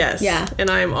nothing. Yes. Yeah. And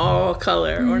I'm all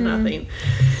color or nothing.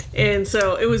 And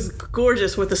so it was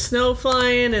gorgeous with the snow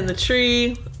flying and the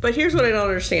tree. But here's what I don't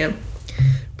understand.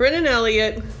 Brennan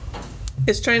Elliott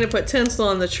is trying to put tinsel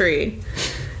on the tree,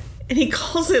 and he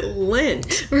calls it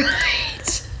lint.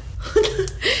 Right.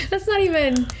 That's not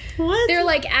even... What? They're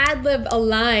like ad-lib a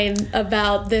line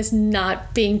about this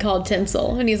not being called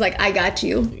tinsel. And he's like, I got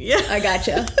you. Yeah. I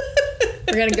gotcha.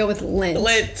 We're going to go with lint.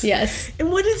 Lint. Yes.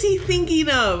 And what is he thinking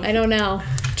of? I don't know.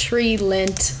 Tree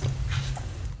lint.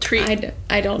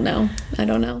 I don't know. I'm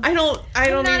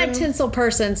not a tinsel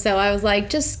person, so I was like,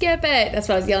 just skip it. That's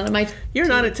what I was yelling at my... You're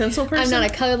not a tinsel person? I'm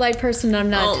not a colored light person. I'm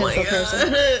not a tinsel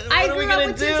person. What are we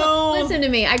gonna do? Tinsel. Listen to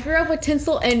me. I grew up with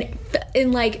tinsel, and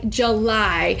in like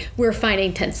July, we're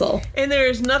finding tinsel. And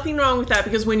there's nothing wrong with that,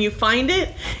 because when you find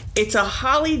it, it's a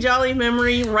holly jolly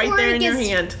memory right there in your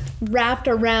hand. Wrapped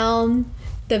around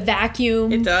the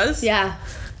vacuum. It does? Yeah.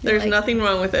 There's nothing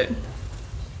wrong with it.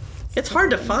 It's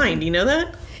hard to find, you know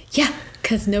that? Yeah,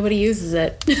 because nobody uses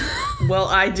it. Well,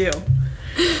 I do.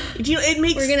 It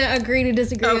makes... We're going to agree to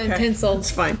disagree on tinsel. That's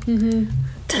fine. Mm-hmm.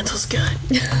 Tinsel's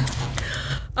good.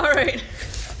 All right.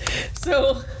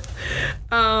 So,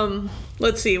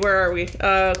 let's see, where are we?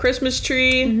 Christmas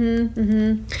tree.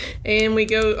 And we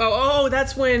go, oh,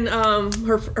 that's when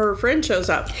her friend shows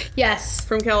up Yes.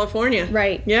 from California.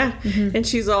 Right. Yeah. And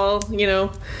she's all, hey.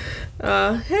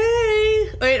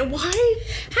 Wait, why?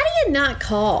 How do you not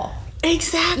call?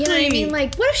 Exactly. You know what I mean?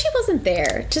 Like, what if she wasn't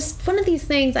there? Just one of these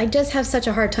things I just have such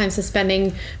a hard time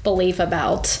suspending belief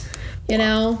about, you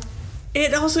know?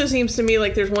 It also seems to me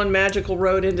like there's one magical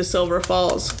road into Silver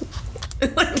Falls.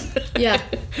 Yeah.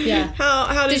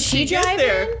 How did she get drive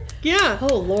there? in? Yeah.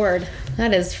 Oh, Lord.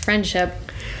 That is friendship.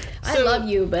 I So- love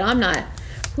you, but I'm not.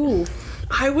 Ooh.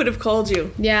 I would have called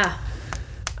you. Yeah.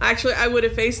 Actually, I would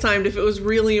have FaceTimed if it was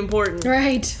really important.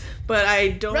 Right. But I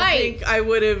don't Right. think I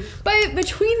would have. But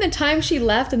between the time she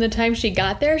left and the time she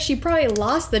got there, she probably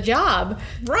lost the job.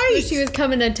 Right. That she was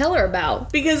coming to tell her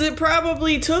about. Because it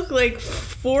probably took like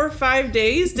 4 or 5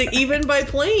 days to even by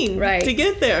plane Right. to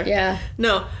get there. Yeah.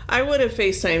 No, I would have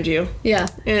FaceTimed you Yeah.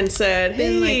 and said,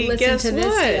 Been hey, like, listen guess to what?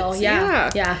 this deal.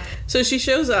 Yeah. So she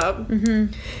shows up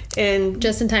and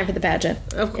Just in time for the pageant.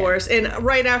 of course, and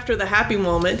right after the happy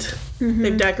moment,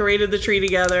 they've decorated the tree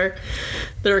together.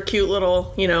 They're a cute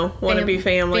little, wannabe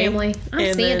family.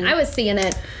 I was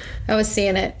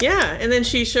seeing it. Yeah, and then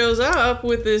she shows up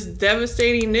with this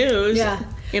devastating news. Yeah.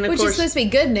 And of Which course, is supposed to be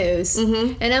good news.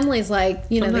 And Emily's like,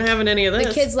 I'm not having any of this.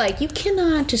 the kid's like, you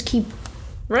cannot just keep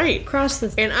right. across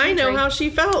this. And I know country." how she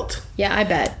felt. Yeah, I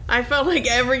bet. I felt like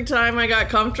every time I got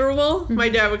comfortable, my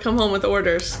dad would come home with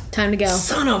orders. Time to go.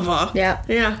 Son of a. Yeah.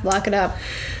 Yeah. Lock it up.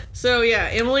 So yeah,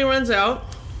 Emily runs out,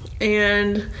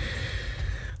 and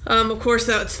of course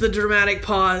that's the dramatic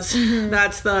pause.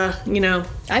 That's the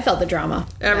I felt the drama.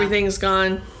 everything's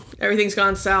gone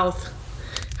south.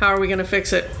 How are we gonna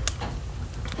fix it?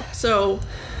 So,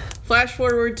 flash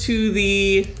forward to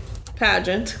the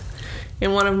pageant,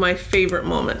 and one of my favorite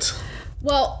moments.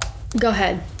 Well, go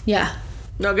ahead. Yeah.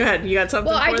 No, go ahead. You got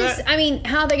something Well, for that? I mean,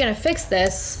 how are they going to fix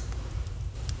this?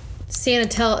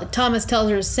 Thomas tells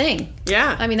her to sing.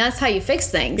 Yeah. I mean, that's how you fix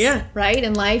things. Yeah. Right?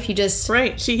 In life, you just.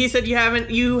 Right. He said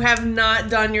you have not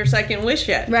done your second wish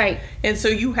yet. Right. And so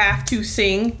you have to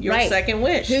sing your Right. second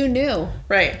wish. Who knew?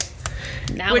 Right.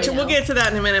 Now Which we we'll know. get to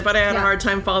that in a minute, but I had a Yeah. hard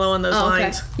time following those Oh, okay.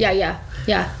 lines.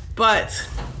 Yeah. But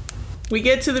we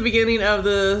get to the beginning of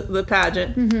the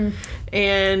pageant,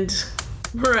 and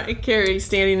Mariah Carey's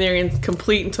standing there in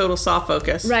complete and total soft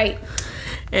focus. Right.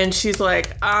 And she's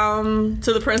like,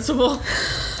 to the principal,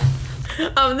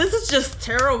 this is just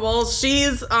terrible.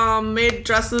 She's made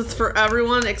dresses for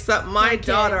everyone except my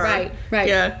daughter. Right.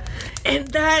 Yeah. And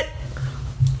that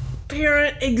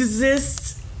parent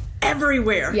exists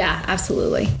everywhere. Yeah,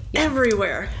 absolutely.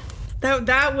 Everywhere.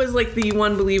 That was like the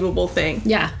unbelievable thing.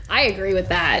 Yeah, I agree with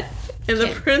that. And the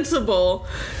principal,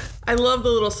 I love the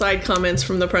little side comments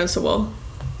from the principal.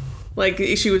 Like,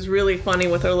 she was really funny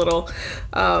with her little,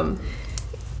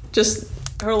 just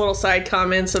her little side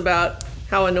comments about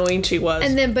how annoying she was.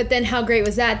 But then how great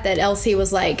was that Elsie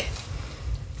was like,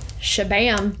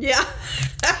 shabam. Yeah.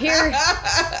 Here,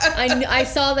 I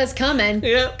saw this coming.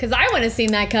 Yeah. Because I wouldn't have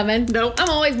seen that coming. Nope. I'm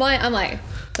always blind. I'm like,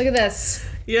 look at this.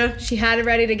 Yeah. She had it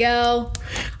ready to go.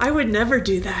 I would never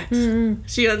do that.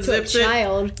 She unzips it.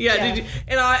 child. Yeah. Yeah. Did you,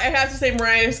 and I have to say,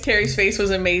 Mariah Carey's face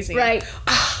was amazing. Right.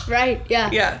 Right.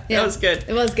 Yeah. Yeah, that was good.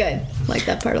 It was good. I like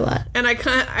that part a lot. And I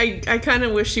kind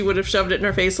of wish she would have shoved it in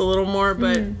her face a little more,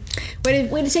 but Way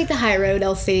to take the high road,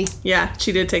 Elsie. yeah,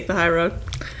 she did take the high road.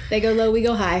 They go low, we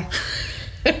go high.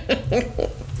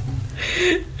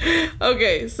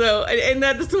 Okay, so, and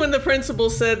that's when the principal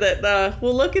said that,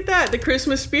 well, look at that. The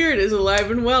Christmas spirit is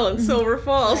alive and well in Silver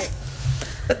Falls.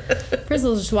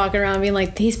 Principal's just walking around being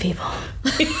like, these people.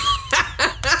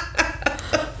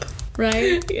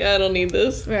 Right? Yeah, I don't need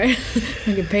this. Right.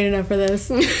 I get paid enough for this.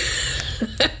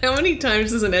 How many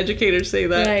times does an educator say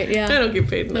that? Right, yeah. I don't get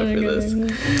paid enough for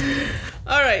this.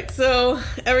 All right, so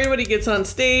everybody gets on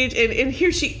stage, and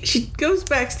here she goes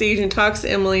backstage and talks to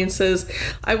Emily and says,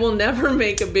 I will never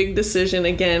make a big decision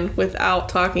again without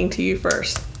talking to you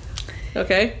first.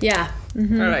 Okay? Yeah. All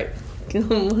right.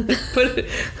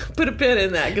 put a pin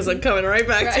in that because I'm coming right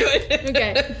back to it.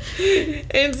 Okay.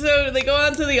 And so they go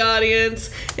out to the audience,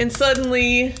 and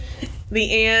suddenly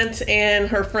the aunt and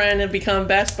her friend have become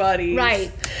best buddies. Right.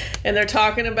 And they're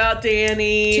talking about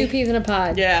Danny. 2 peas in a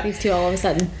pod. Yeah. These two all of a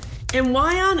sudden. And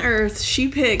why on earth she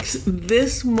picks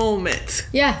this moment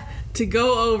Yeah. to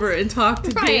go over and talk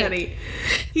to Right. Danny.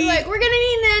 They're like, we're going to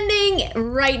need an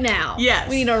ending right now. Yes.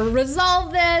 We need to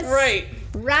resolve this. Right.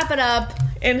 Wrap it up.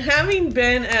 And having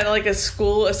been at like a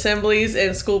school assemblies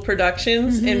and school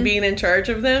productions and being in charge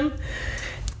of them,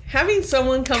 having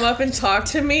someone come up and talk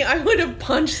to me, I would have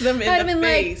punched them in the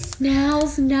face. Like,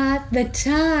 now's not the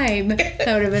time. That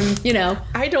would have been, you know.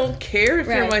 I don't care if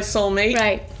you're my soulmate.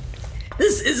 Right.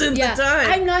 This isn't the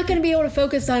time. I'm not going to be able to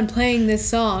focus on playing this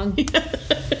song.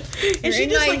 And she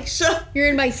just You're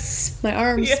in my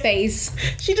arm space.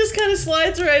 She just kind of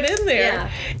slides right in there.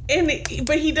 Yeah.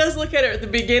 But he does look at her at the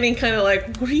beginning kind of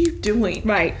like, what are you doing?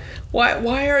 Right.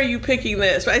 Why are you picking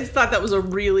this? I thought that was a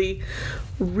really,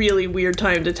 really weird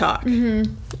time to talk.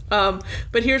 Mm-hmm.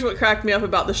 But here's what cracked me up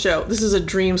about the show. This is a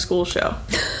dream school show.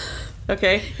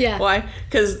 Okay? Yeah. Why?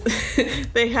 Because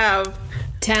they have...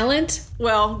 talent?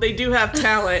 Well, they do have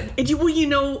talent. And you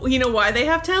know why they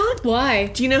have talent? Why?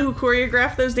 Do you know who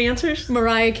choreographed those dancers?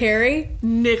 Mariah Carey?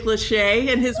 Nick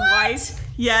Lachey and his wife.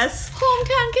 Yes.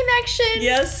 Hometown Connection.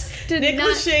 Yes. Nick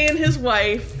Lachey and his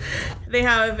wife. They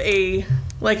have a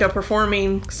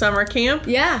performing summer camp.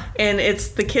 Yeah. And it's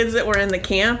the kids that were in the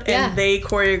camp, and they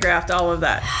choreographed all of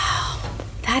that.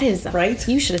 That is right.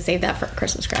 You should have saved that for a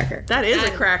Christmas cracker. That is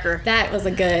a cracker. That was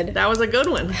a good. That was a good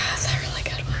one. That's a really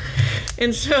good one.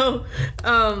 And so,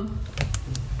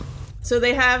 so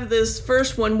they have this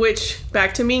first one, which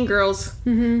back to Mean Girls.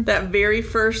 Mm-hmm. That very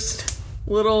first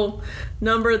little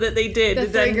number that they did. The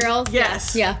three girls.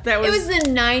 Yes. Yeah. It was the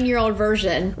 9-year-old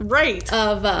version. Right.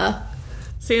 Of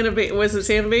Santa Baby. Was it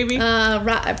Santa Baby? No,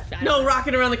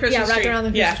 Rocking Around the Christmas Tree. Rocking Around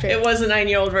the Christmas Tree. It was a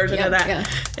 9-year-old version of that. Yeah.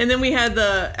 And then we had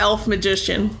the elf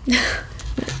magician.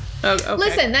 Okay.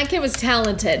 Listen, that kid was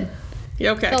talented.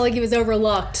 Okay. Felt like he was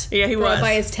overlooked. Yeah, he was.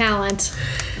 By his talent.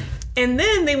 And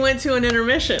then they went to an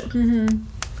intermission. Mm-hmm.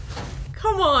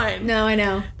 Come on. No, I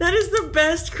know. That is the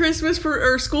best Christmas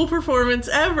or school performance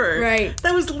ever. Right.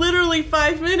 That was literally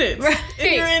 5 minutes. Right.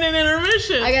 And you're in an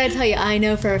intermission. I gotta tell you, I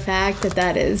know for a fact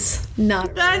that is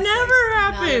not that realistic. never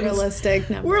happens. Not a realistic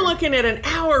number. We're looking at an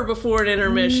hour before an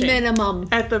intermission. Minimum.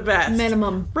 At the best.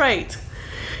 Minimum. Right.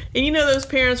 And you know those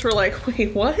parents were like,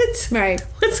 wait, what? Right.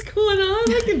 What's going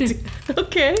on?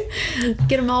 Okay.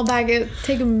 Get them all back.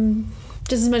 Take them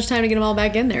just as much time to get them all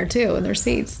back in there, too, in their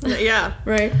seats. Yeah.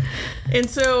 Right. And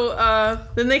so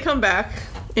then they come back,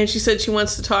 and she said she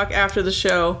wants to talk after the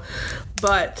show,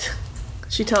 but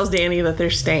she tells Danny that they're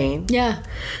staying. Yeah.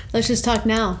 Let's just talk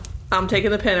now. I'm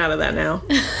taking the pen out of that now.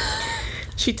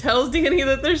 She tells Danny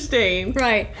that they're staying.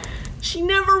 Right. She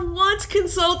never once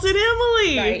consulted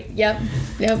Emily. Right. Yep.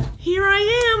 Here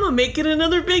I am. I'm making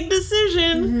another big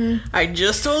decision. Mm-hmm. I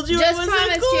just told you I wasn't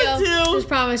going to. Just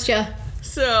promised you.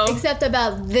 So. Except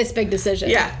about this big decision.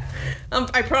 Yeah.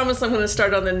 I promise I'm going to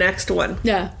start on the next one.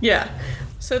 Yeah. Yeah.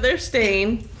 So they're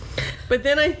staying. But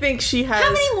then I think she has...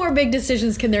 How many more big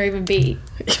decisions can there even be?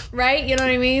 Right? You know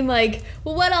what I mean? Like,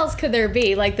 well, what else could there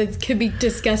be? Like, that could be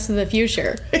discussed in the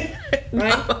future.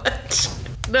 Right? Not much.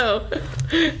 No.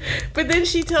 But then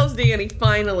she tells Danny,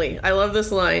 finally, I love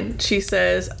this line. She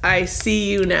says, I see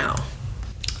you now.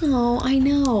 Oh, I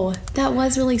know. That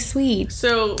was really sweet.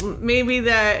 So maybe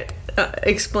that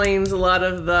explains a lot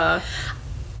of the...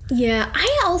 Yeah,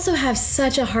 I also have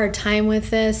such a hard time with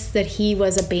this, that he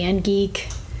was a band geek.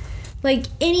 Like,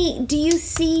 do you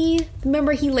see,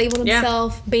 remember he labeled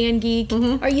himself band geek?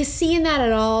 Mm-hmm. Are you seeing that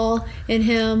at all in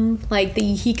him? Like,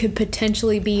 he could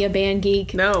potentially be a band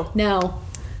geek? No.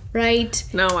 Right?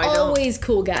 No, I don't. Always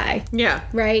cool guy. Yeah.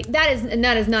 Right? That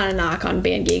is not a knock on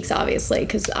band geeks, obviously,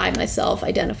 because I myself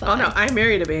identify. Oh, no, I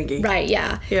married a band geek. Right,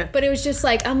 yeah. Yeah. But it was just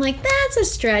like, I'm like, that's a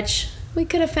stretch. We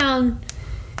could have found...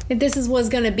 if this was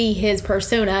going to be his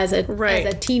persona as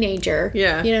a teenager.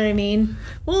 Yeah. You know what I mean?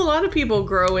 Well, a lot of people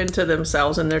grow into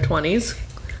themselves in their 20s.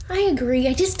 I agree.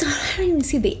 I don't even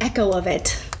see the echo of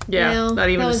it. Yeah, you know? not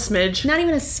even a smidge. Not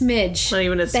even a smidge. Not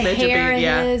even a smidge. The hair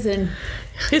of is and...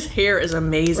 His hair is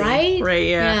amazing. Right? Right,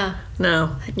 yeah.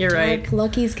 No, you're right. Dark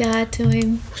look he's got to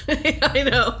him. I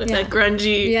know. Yeah. That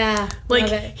grungy. Yeah.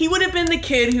 Like, he would have been the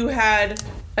kid who had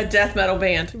a death metal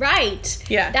band. Right.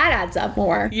 Yeah. That adds up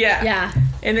more. Yeah. Yeah.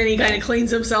 And then he kind of cleans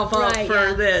himself up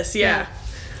for this. Yeah.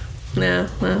 No.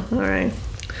 Well, all right.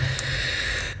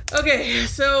 Okay,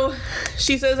 so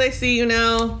she says, I see you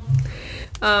now.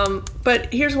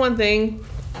 But here's one thing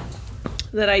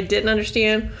that I didn't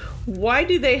understand. Why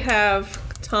do they have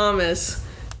Thomas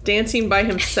dancing by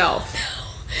himself?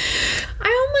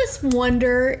 I almost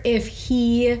wonder if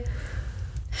he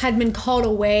had been called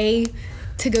away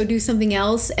to go do something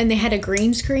else and they had to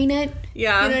green screen it.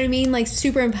 Yeah. You know what I mean? Like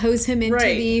superimpose him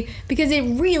into because it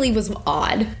really was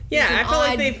odd. Yeah, I felt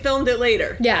like they filmed it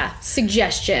later. Yeah,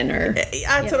 suggestion or...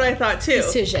 That's what I thought too.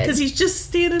 Decision. Because he's just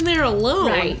standing there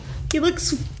alone. Right. He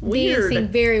looks weird. Dancing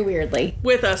very weirdly.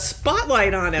 With a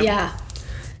spotlight on him. Yeah.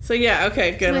 So yeah,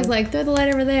 okay, good. Somebody's like, throw the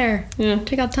light over there. Yeah.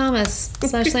 Check out Thomas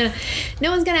 / Lana.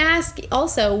 No one's gonna ask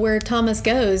also where Thomas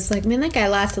goes. Like, man, that guy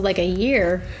lasted like a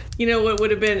year. You know what would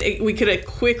have been? We could have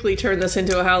quickly turned this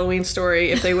into a Halloween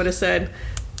story if they would have said,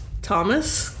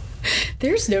 Thomas?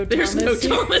 There's no There's Thomas.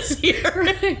 no Thomas here.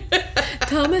 Right.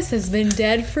 Thomas has been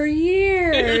dead for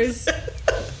years.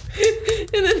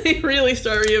 And then they really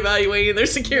start reevaluating their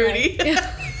security. Right.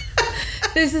 Yeah.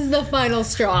 This is the final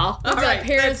straw. We've got right,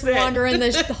 parents that's it. wandering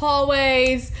the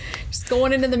hallways, just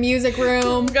going into the music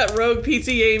room. We got rogue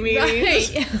PTA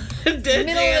meetings. Right. Dead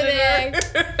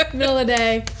Middle of the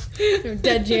day.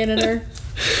 Dead janitor.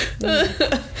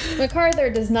 MacArthur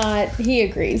does not, he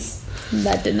agrees.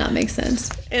 That did not make sense.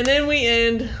 And then we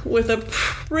end with a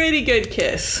pretty good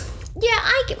kiss.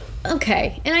 Yeah,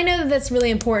 okay. And I know that that's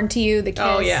really important to you, the kiss.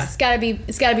 Oh, yeah. It's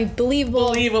gotta be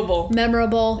believable.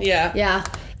 Memorable. Yeah. Yeah.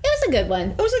 It was a good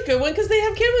one. It was a good one because they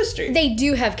have chemistry. They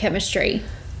do have chemistry.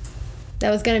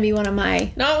 That was gonna be one of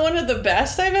my... Not one of the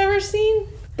best I've ever seen.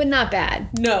 But not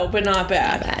bad. No, but not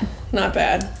bad. Not bad. Not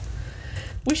bad.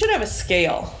 We should have a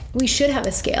scale. We should have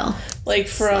a scale. Like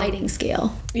from... Sliding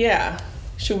scale. Yeah.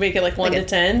 Should we make it like 1 to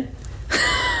 10?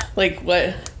 Like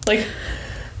what? Like...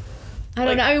 I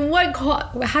don't know. I mean,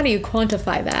 how do you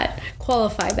quantify that?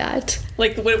 Qualify that?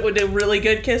 Like, what would a really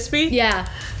good kiss be? Yeah.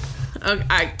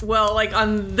 Well, like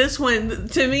on this one,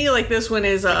 to me, like this one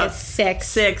is Like a 6.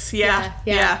 6. Yeah.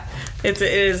 It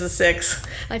is a 6.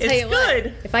 I tell It's you good.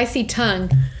 what, if I see tongue,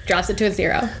 drops it to a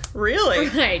 0. Really?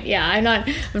 Right? Yeah. I'm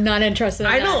not interested.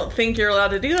 In I that. don't think you're allowed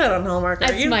to do that on Hallmark. Are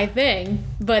That's you? my thing.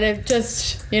 But if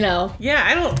just Yeah,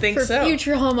 I don't think for so.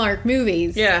 future Hallmark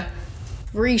movies, Yeah.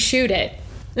 reshoot it.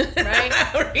 Right?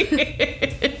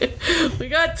 We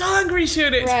got tongue,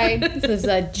 reshoot it. Right. This is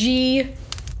a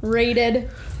G-rated.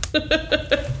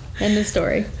 End of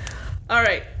story. All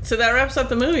right, so that wraps up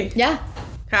the movie. Yeah.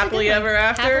 Happily ever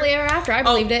after. Happily ever after. I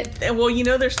believed it. And well, you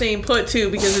know they're staying put too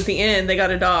because at the end they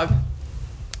got a dog.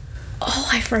 Oh,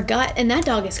 I forgot. And that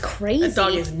dog is crazy. That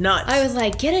dog is nuts. I was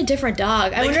like, get a different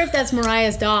dog. I wonder if that's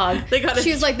Mariah's dog.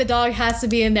 She was like, the dog has to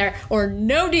be in there or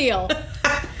no deal.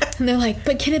 And they're like,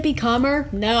 but can it be calmer?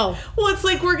 No. Well, it's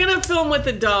like, we're going to film with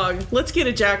the dog. Let's get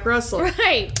a Jack Russell.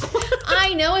 Right.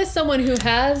 I know as someone who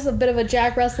has a bit of a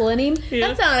Jack Russell in him,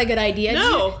 that's not a good idea.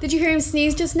 No. Did you hear him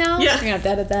sneeze just now? Yeah. You're going to have to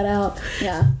edit that out.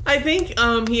 Yeah. I think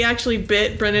he actually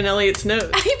bit Brendan Elliott's nose.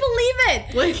 I believe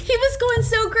it. Like, he was going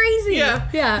so crazy. Yeah.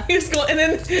 Yeah. He was going, and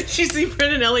then she see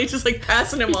Brendan Elliott just like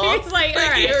passing him off. He's like, all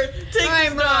right. Here, take All right,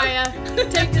 this dog.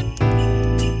 Mariah. Take the...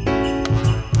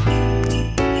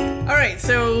 All right,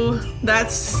 so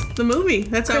that's the movie.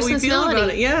 That's how we Christmas feel Melody. about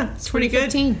it. Yeah, it's pretty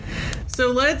good. 2015.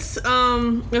 So let's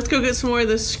go get some more of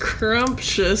this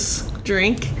scrumptious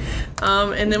drink,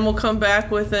 and then we'll come back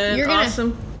with an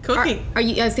awesome cookie. Are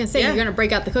you? I was gonna say you're gonna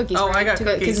break out the cookies. Oh, right? I got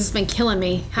cookies because it's been killing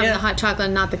me having the hot chocolate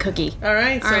and not the cookie. All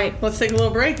right, so let's take a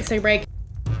little break. Let's take a break.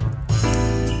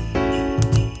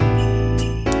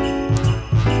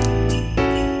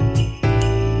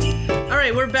 All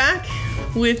right, we're back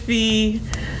with the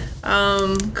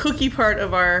cookie part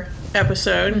of our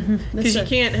episode because you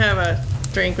can't have a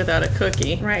drink without a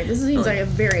cookie. Right. This seems like a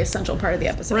very essential part of the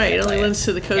episode. Right, it only lends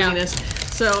to the coziness. Yeah.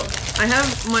 So I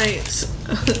have my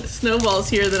snowballs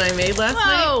here that I made last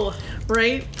night.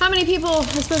 Right? How many people are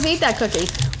supposed to eat that cookie?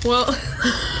 Well,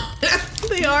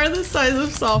 they are the size of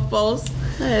softballs.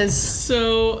 That is.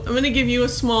 So I'm going to give you a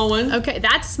small one. Okay,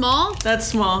 that's small? That's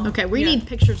small. Okay, we need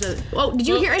pictures of... Oh, did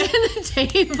you hear it in the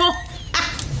table?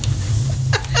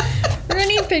 We're going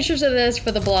to need pictures of this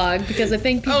for the blog because I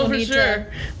think people need to...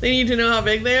 They need to know how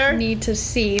big they are? Need to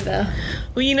see the...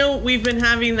 Well, you know, we've been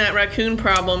having that raccoon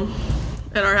problem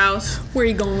at our house. Where are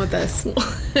you going with this?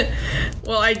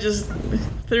 Well, I just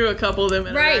threw a couple of them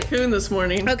at a raccoon this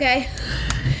morning. Okay.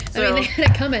 So, I mean, they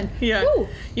had it coming. Yeah. Ooh.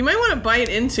 You might want to bite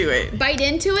into it. Bite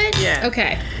into it? Yeah.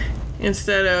 Okay.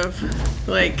 Instead of,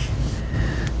 like...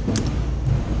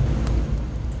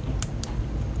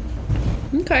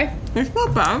 Okay. It's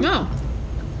not bad. No.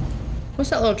 What's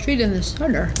that little treat in the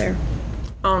center there?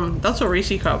 That's a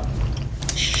Reese cup.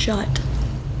 Shut.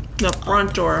 The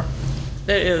front door.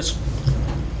 It is.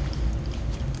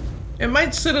 It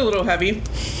might sit a little heavy.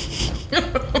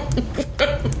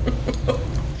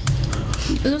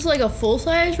 Is this like a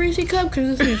full-size Reese cup?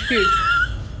 Because this is huge.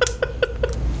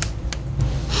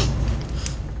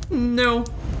 No.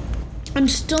 I'm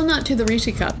still not to the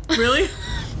Reese cup. Really?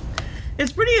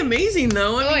 It's pretty amazing,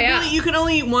 though. I mean, yeah. really, you can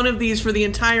only eat one of these for the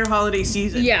entire holiday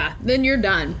season. Yeah, then you're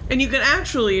done. And you can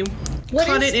actually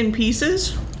cut it in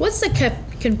pieces. What's the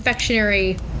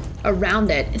confectionery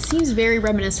around it? It seems very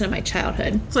reminiscent of my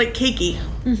childhood. It's like cakey.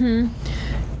 Mm-hmm.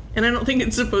 And I don't think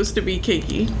it's supposed to be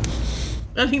cakey.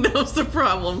 I think that was the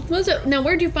problem. What's it? Now,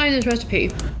 where'd you find this recipe?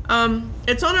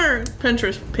 It's on our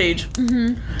Pinterest page.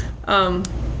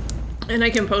 And I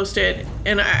can post it.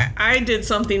 And I did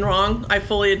something wrong. I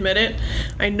fully admit it.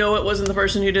 I know it wasn't the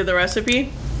person who did the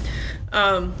recipe.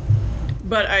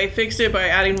 But I fixed it by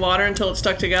adding water until it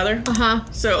stuck together.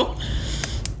 So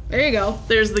There you go.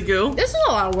 there's the goo. This is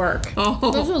a lot of work.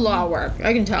 Oh. This is a lot of work.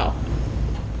 I can tell.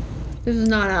 This is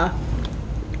not a...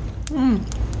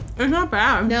 It's not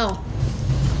bad. No.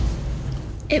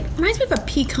 It reminds me of a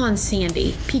pecan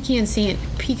sandy. A Pecan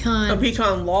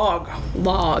pecan log.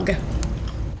 log.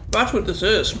 That's what this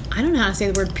is. I don't know how to say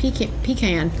the word pecan.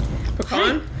 Pecan?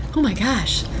 Oh my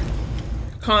gosh.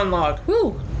 Pecan log.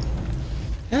 Woo.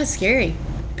 That was scary.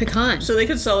 Pecan. So they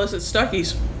could sell this at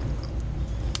Stuckey's.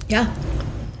 Yeah.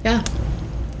 Yeah.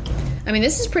 I mean,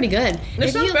 this is pretty good.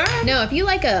 It's not bad. No, if you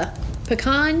like a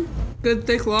pecan, Good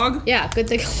thick log? yeah, good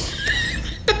thing.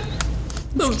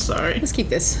 I'm sorry. Let's keep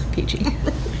this PG.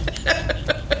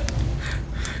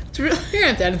 It's really... You're gonna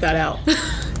have to edit that out.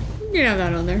 You're gonna have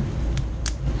that on there.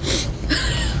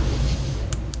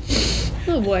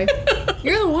 Oh boy.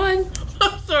 You're the one.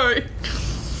 I'm sorry.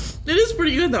 It is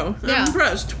pretty good though. Yeah. I'm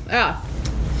impressed. Yeah.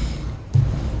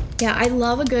 Yeah, I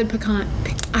love a good pecan.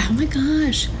 Oh my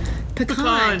gosh.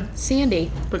 Pecan.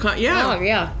 Sandy. Pecan, yeah. Oh,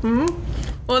 yeah.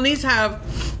 Well, and these have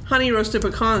honey roasted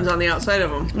pecans on the outside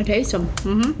of them. I taste them.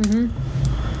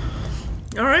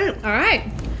 All right. All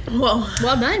right. Well,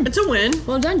 Well done. it's a win.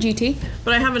 Well done, GT.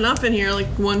 But I have enough in here, like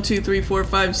 1, 2, 3, 4,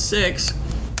 5, 6.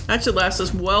 That should last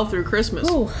us well through Christmas.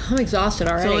 Oh, I'm exhausted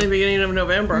It's only already. the beginning of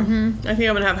November. I think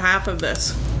I'm gonna have half of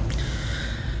this.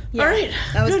 Yeah, All right.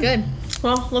 That was good.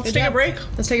 Well, let's Good take a job. break.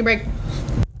 Let's take a break.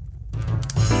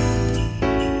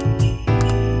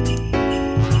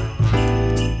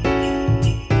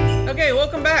 Okay,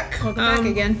 welcome back. Welcome back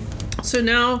again. So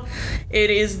now it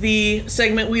is the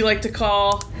segment we like to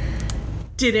call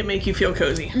Did It Make You Feel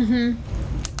Cozy?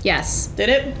 Yes. Did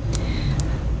it?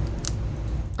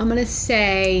 I'm gonna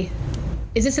say,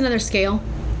 is this another scale?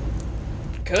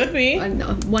 Could be.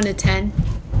 1 to 10.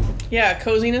 Yeah,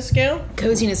 coziness scale.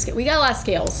 Coziness scale. We got a lot of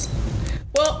scales.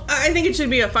 Well, I think it should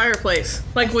be a fireplace.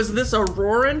 Like, was this a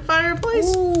roaring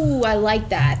fireplace? Ooh, I like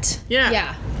that. Yeah.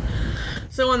 Yeah.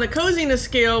 So on the coziness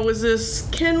scale, was this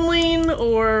kindling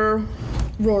or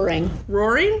Roaring.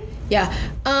 roaring? Yeah.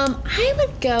 I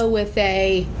would go with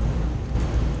a.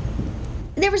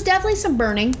 There was definitely some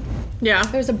burning. Yeah.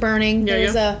 There was a burning. Yeah, There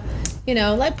was yeah.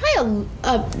 like probably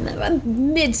a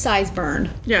mid-sized burn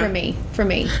Yeah. for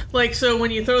me. Like, so when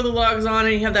you throw the logs on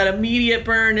and you have that immediate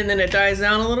burn and then it dies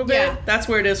down a little bit, Yeah. that's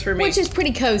where it is for me. Which is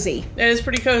pretty cozy. It is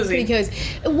pretty cozy. Because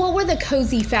what were the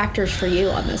cozy factors for you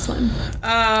on this one?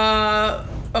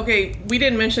 Okay, we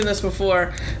didn't mention this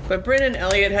before, but Brennan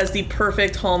Elliott has the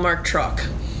perfect Hallmark truck.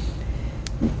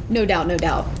 No doubt, no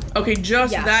doubt. Okay,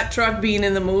 just Yeah. that truck being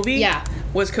in the movie Yeah.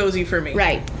 was cozy for me.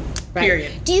 Right. Right.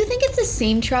 Period. Do you think it's the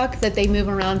same truck that they move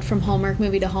around from Hallmark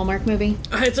movie to Hallmark movie?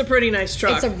 It's a pretty nice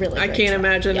truck. It's a really I great can't truck,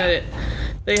 imagine yeah. that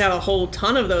they have a whole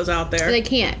ton of those out there. They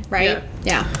can't, right?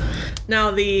 Yeah.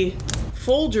 Now the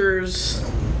Folgers,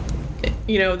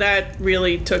 that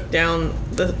really took down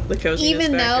the coziness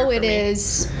Even factor though for it me.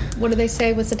 is, what do they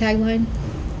say? What's the tagline?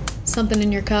 Something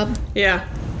in your cup. Yeah.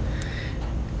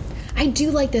 I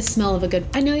do like the smell of a good.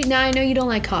 I know you don't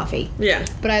like coffee, Yeah.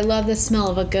 but I love the smell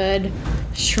of a good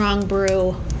strong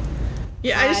brew.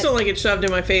 Yeah, I just don't like it shoved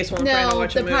in my face while I'm trying to No,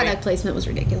 watch the a movie. product placement was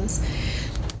ridiculous.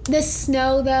 The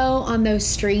snow though on those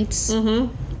streets,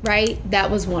 right? That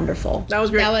was wonderful. That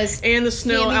was great. That was and the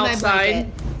snow hand me my outside.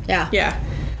 blanket. Yeah. Yeah.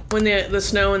 When the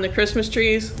snow and the Christmas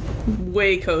trees,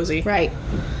 way cozy. Right.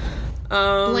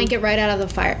 Blanket right out of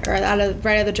the fire, or right out of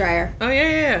the dryer. Oh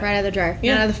yeah. Right out of the dryer.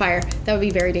 Yeah. Not out of the fire. That would be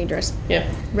very dangerous. Yeah.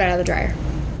 Right out of the dryer.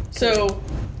 So,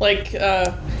 like,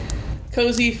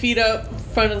 cozy, feet up,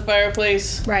 front of the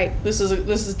fireplace. Right. This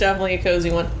is definitely a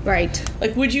cozy one. Right.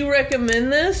 Like, would you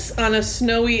recommend this on a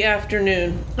snowy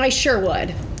afternoon? I sure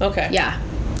would. Okay. Yeah.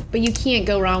 But you can't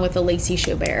go wrong with a Lacey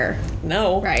Chabert.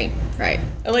 No. Right. Right.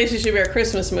 A Lacey Chabert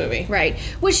Christmas movie. Right.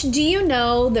 Which, do you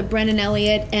know that Brennan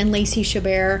Elliott and Lacey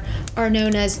Chabert are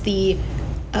known as the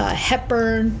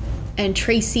Hepburn and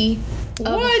Tracy of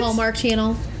What? the Hallmark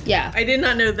Channel? Yeah. I did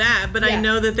not know that, but I Yeah.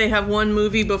 know that they have one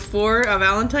movie before, a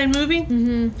Valentine movie.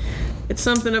 Mm-hmm. It's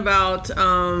something about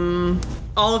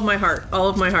All of My Heart. All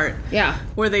of My Heart. Yeah.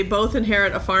 Where they both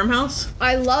inherit a farmhouse.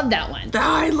 I love that one.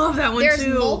 I love that one There's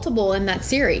too. multiple in that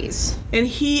series. And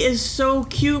he is so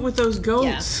cute with those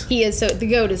goats. Yeah, he is. So the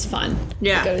goat is fun.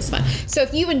 Yeah. The goat is fun. So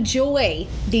if you enjoy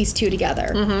these two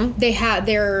together,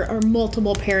 there are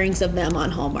multiple pairings of them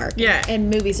on Hallmark. Yeah. And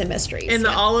movies and mysteries. And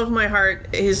the All of My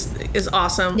Heart is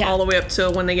awesome. Yeah. All the way up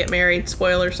to when they get married.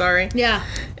 Spoiler, sorry. Yeah.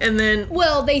 And then...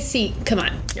 Well, they see... Come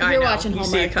on. I You're know. watching You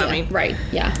Hallmark. see it coming. Yeah, right.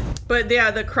 Yeah. But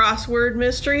yeah, the crossword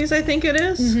mysteries, I think it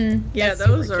is. Mm-hmm. Yeah, That's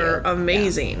those super are cute.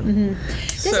 amazing. Yeah.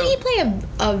 Mm-hmm. Doesn't he play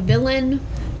a villain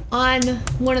on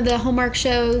one of the Hallmark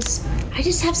shows? I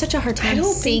just have such a hard time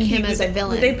seeing him as a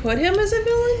villain. Did they put him as a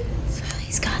villain?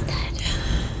 He's got that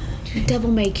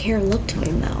devil-may-care look to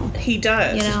him, though. He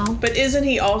does. You know? But isn't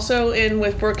he also in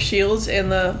with Brooke Shields in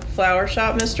the Flower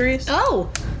Shop Mysteries? Oh,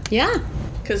 yeah.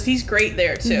 Because he's great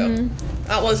there, too. Mm-hmm.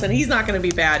 Listen, he's not going to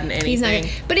be bad in anything. He's not,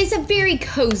 but it's a very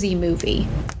cozy movie,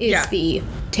 is the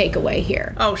takeaway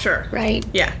here. Oh, sure. Right?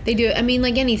 Yeah. They do, I mean,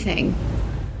 like anything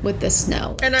with the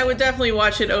snow. And I would definitely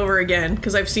watch it over again,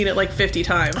 because I've seen it like 50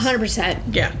 times.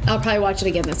 100%. Yeah. I'll probably watch it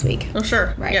again this week. Oh,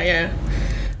 sure. Right. Yeah.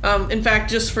 In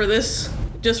fact, just for us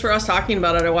talking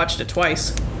about it, I watched it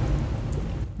twice.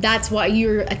 That's why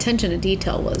your attention to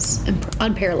detail was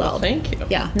unparalleled. Well, thank you.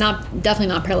 Yeah, definitely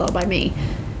not paralleled by me.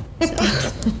 So.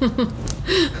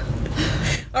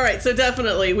 All right, so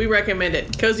definitely we recommend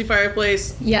it. Cozy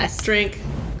fireplace. Yes. Drink.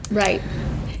 Right.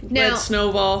 Now, Red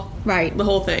snowball. right. The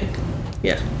whole thing.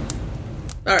 Yeah.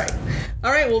 All right.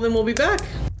 Well, then we'll be back.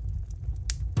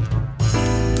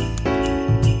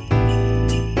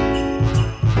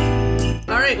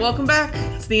 All right, welcome back.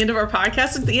 It's the end of our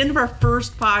podcast. It's the end of our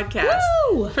first podcast.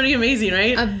 Woo! Pretty amazing,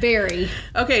 right? Very.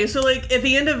 Okay, so like at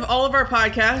the end of all of our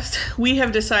podcasts, we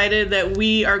have decided that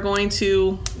we are going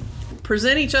to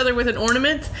present each other with an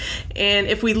ornament, and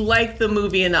if we like the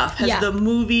movie enough, has the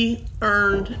movie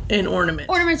earned an ornament?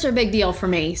 Ornaments are a big deal for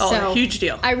me. Oh, so huge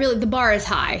deal. the bar is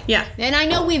high. Yeah. And I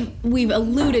know we've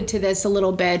alluded to this a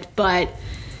little bit, but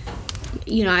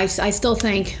you know, I still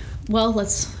think, well,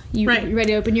 you ready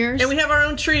to open yours? And we have our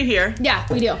own tree here. Yeah,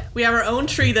 we do. We have our own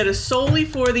tree that is solely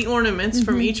for the ornaments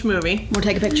from each movie. We'll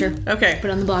take a picture. Okay. Put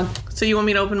it on the blog. So you want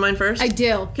me to open mine first? I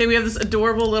do. Okay, we have this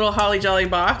adorable little Holly Jolly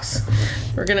box.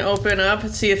 We're going to open up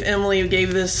and see if Emily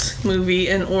gave this movie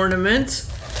an ornament.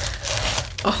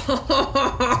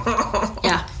 Oh.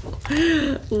 Yeah.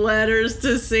 Letters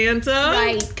to Santa.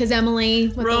 Right, because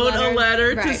Emily wrote a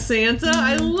letter to Santa.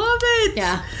 I love it.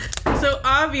 Yeah. So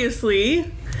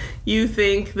obviously, you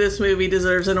think this movie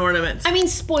deserves an ornament. I mean,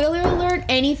 spoiler alert,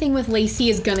 anything with Lacey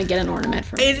is going to get an ornament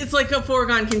from me. It's like a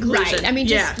foregone conclusion. Right. I mean,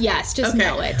 just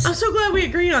know it. I'm so glad we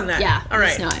agree on that. Yeah. All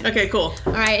right. Just know it. Okay, cool.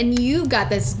 All right, and you've got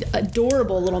this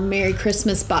adorable little Merry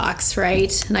Christmas box,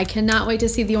 right? And I cannot wait to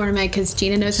see the ornament because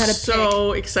Gina knows how to pick.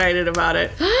 So excited about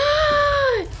it.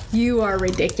 You are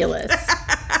ridiculous.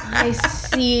 I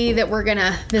see that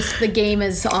the game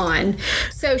is on.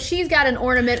 So she's got an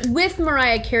ornament with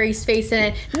Mariah Carey's face in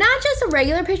it. Not just a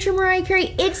regular picture of Mariah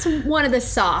Carey, it's one of the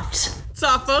soft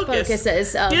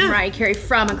focuses of Mariah Carey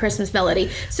from A Christmas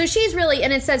Melody. So she's really,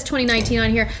 and it says 2019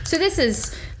 on here. So this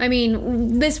is, I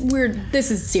mean, this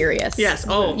is serious. Yes.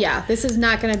 Oh. Yeah, this is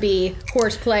not going to be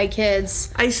horseplay,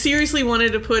 kids. I seriously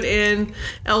wanted to put in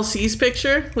LC's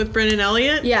picture with Brendan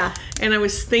Elliott. Yeah. And I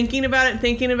was thinking about it,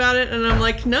 and I'm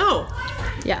like, no.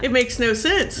 Yeah. It makes no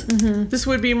sense. Mm-hmm. This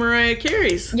would be Mariah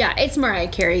Carey's. Yeah, it's Mariah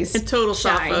Carey's. A total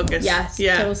soft focus. Yes,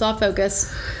 yeah. Total soft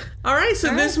focus. All right,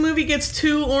 so this movie gets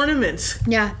 2 ornaments.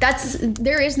 Yeah,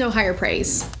 there is no higher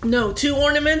praise. No, 2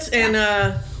 ornaments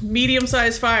and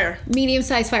medium-sized fire.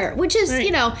 Medium-sized fire, which is, right.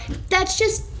 You know, that's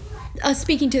just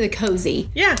speaking to the cozy.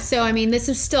 Yeah. So, I mean, this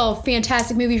is still a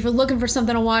fantastic movie. If you're looking for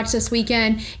something to watch this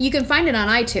weekend, you can find it on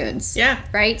iTunes. Yeah.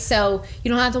 Right? So,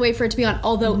 you don't have to wait for it to be on,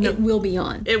 although it will be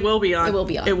on. It will be on. It will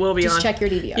be on. It will be Just on. check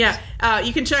your DVRs. Yeah.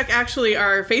 You can check, actually,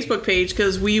 our Facebook page,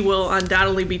 because we will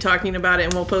undoubtedly be talking about it,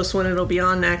 and we'll post when it'll be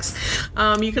on next.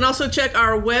 You can also check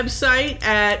our website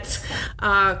at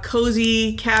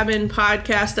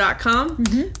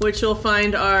cozycabinpodcast.com, which you'll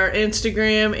find our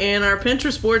Instagram and our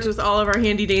Pinterest boards with all of our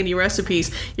handy-dandy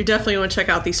recipes. You definitely want to check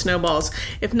out these snowballs.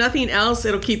 If nothing else,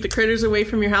 it'll keep the critters away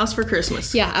from your house for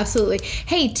Christmas. Yeah, absolutely.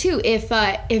 Hey, too, if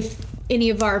any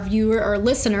of our viewer or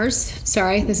listeners,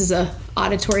 sorry, this is a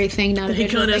auditory thing, not a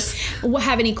visual thing,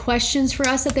 have any questions for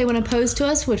us that they want to pose to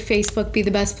us, would Facebook be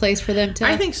the best place for them to?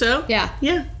 I think so. Yeah.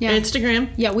 Instagram.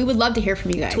 Yeah, we would love to hear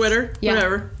from you guys. Twitter. Yeah.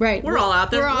 Whatever. Right. We're all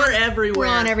out there. We're everywhere.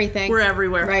 We're on everything. We're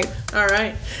everywhere. Right. All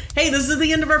right. Hey, this is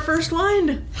the end of our first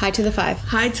one. High to the 5.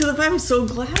 High to the 5. I'm so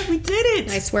glad we did it.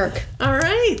 Nice work. All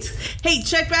right. Hey,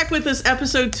 check back with us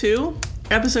episode 2.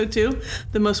 Episode 2,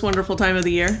 The Most Wonderful Time of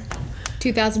the Year.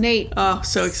 2008. Oh,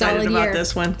 so excited Solid about year.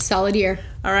 this one. Solid year.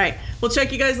 All right. We'll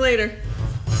check you guys later.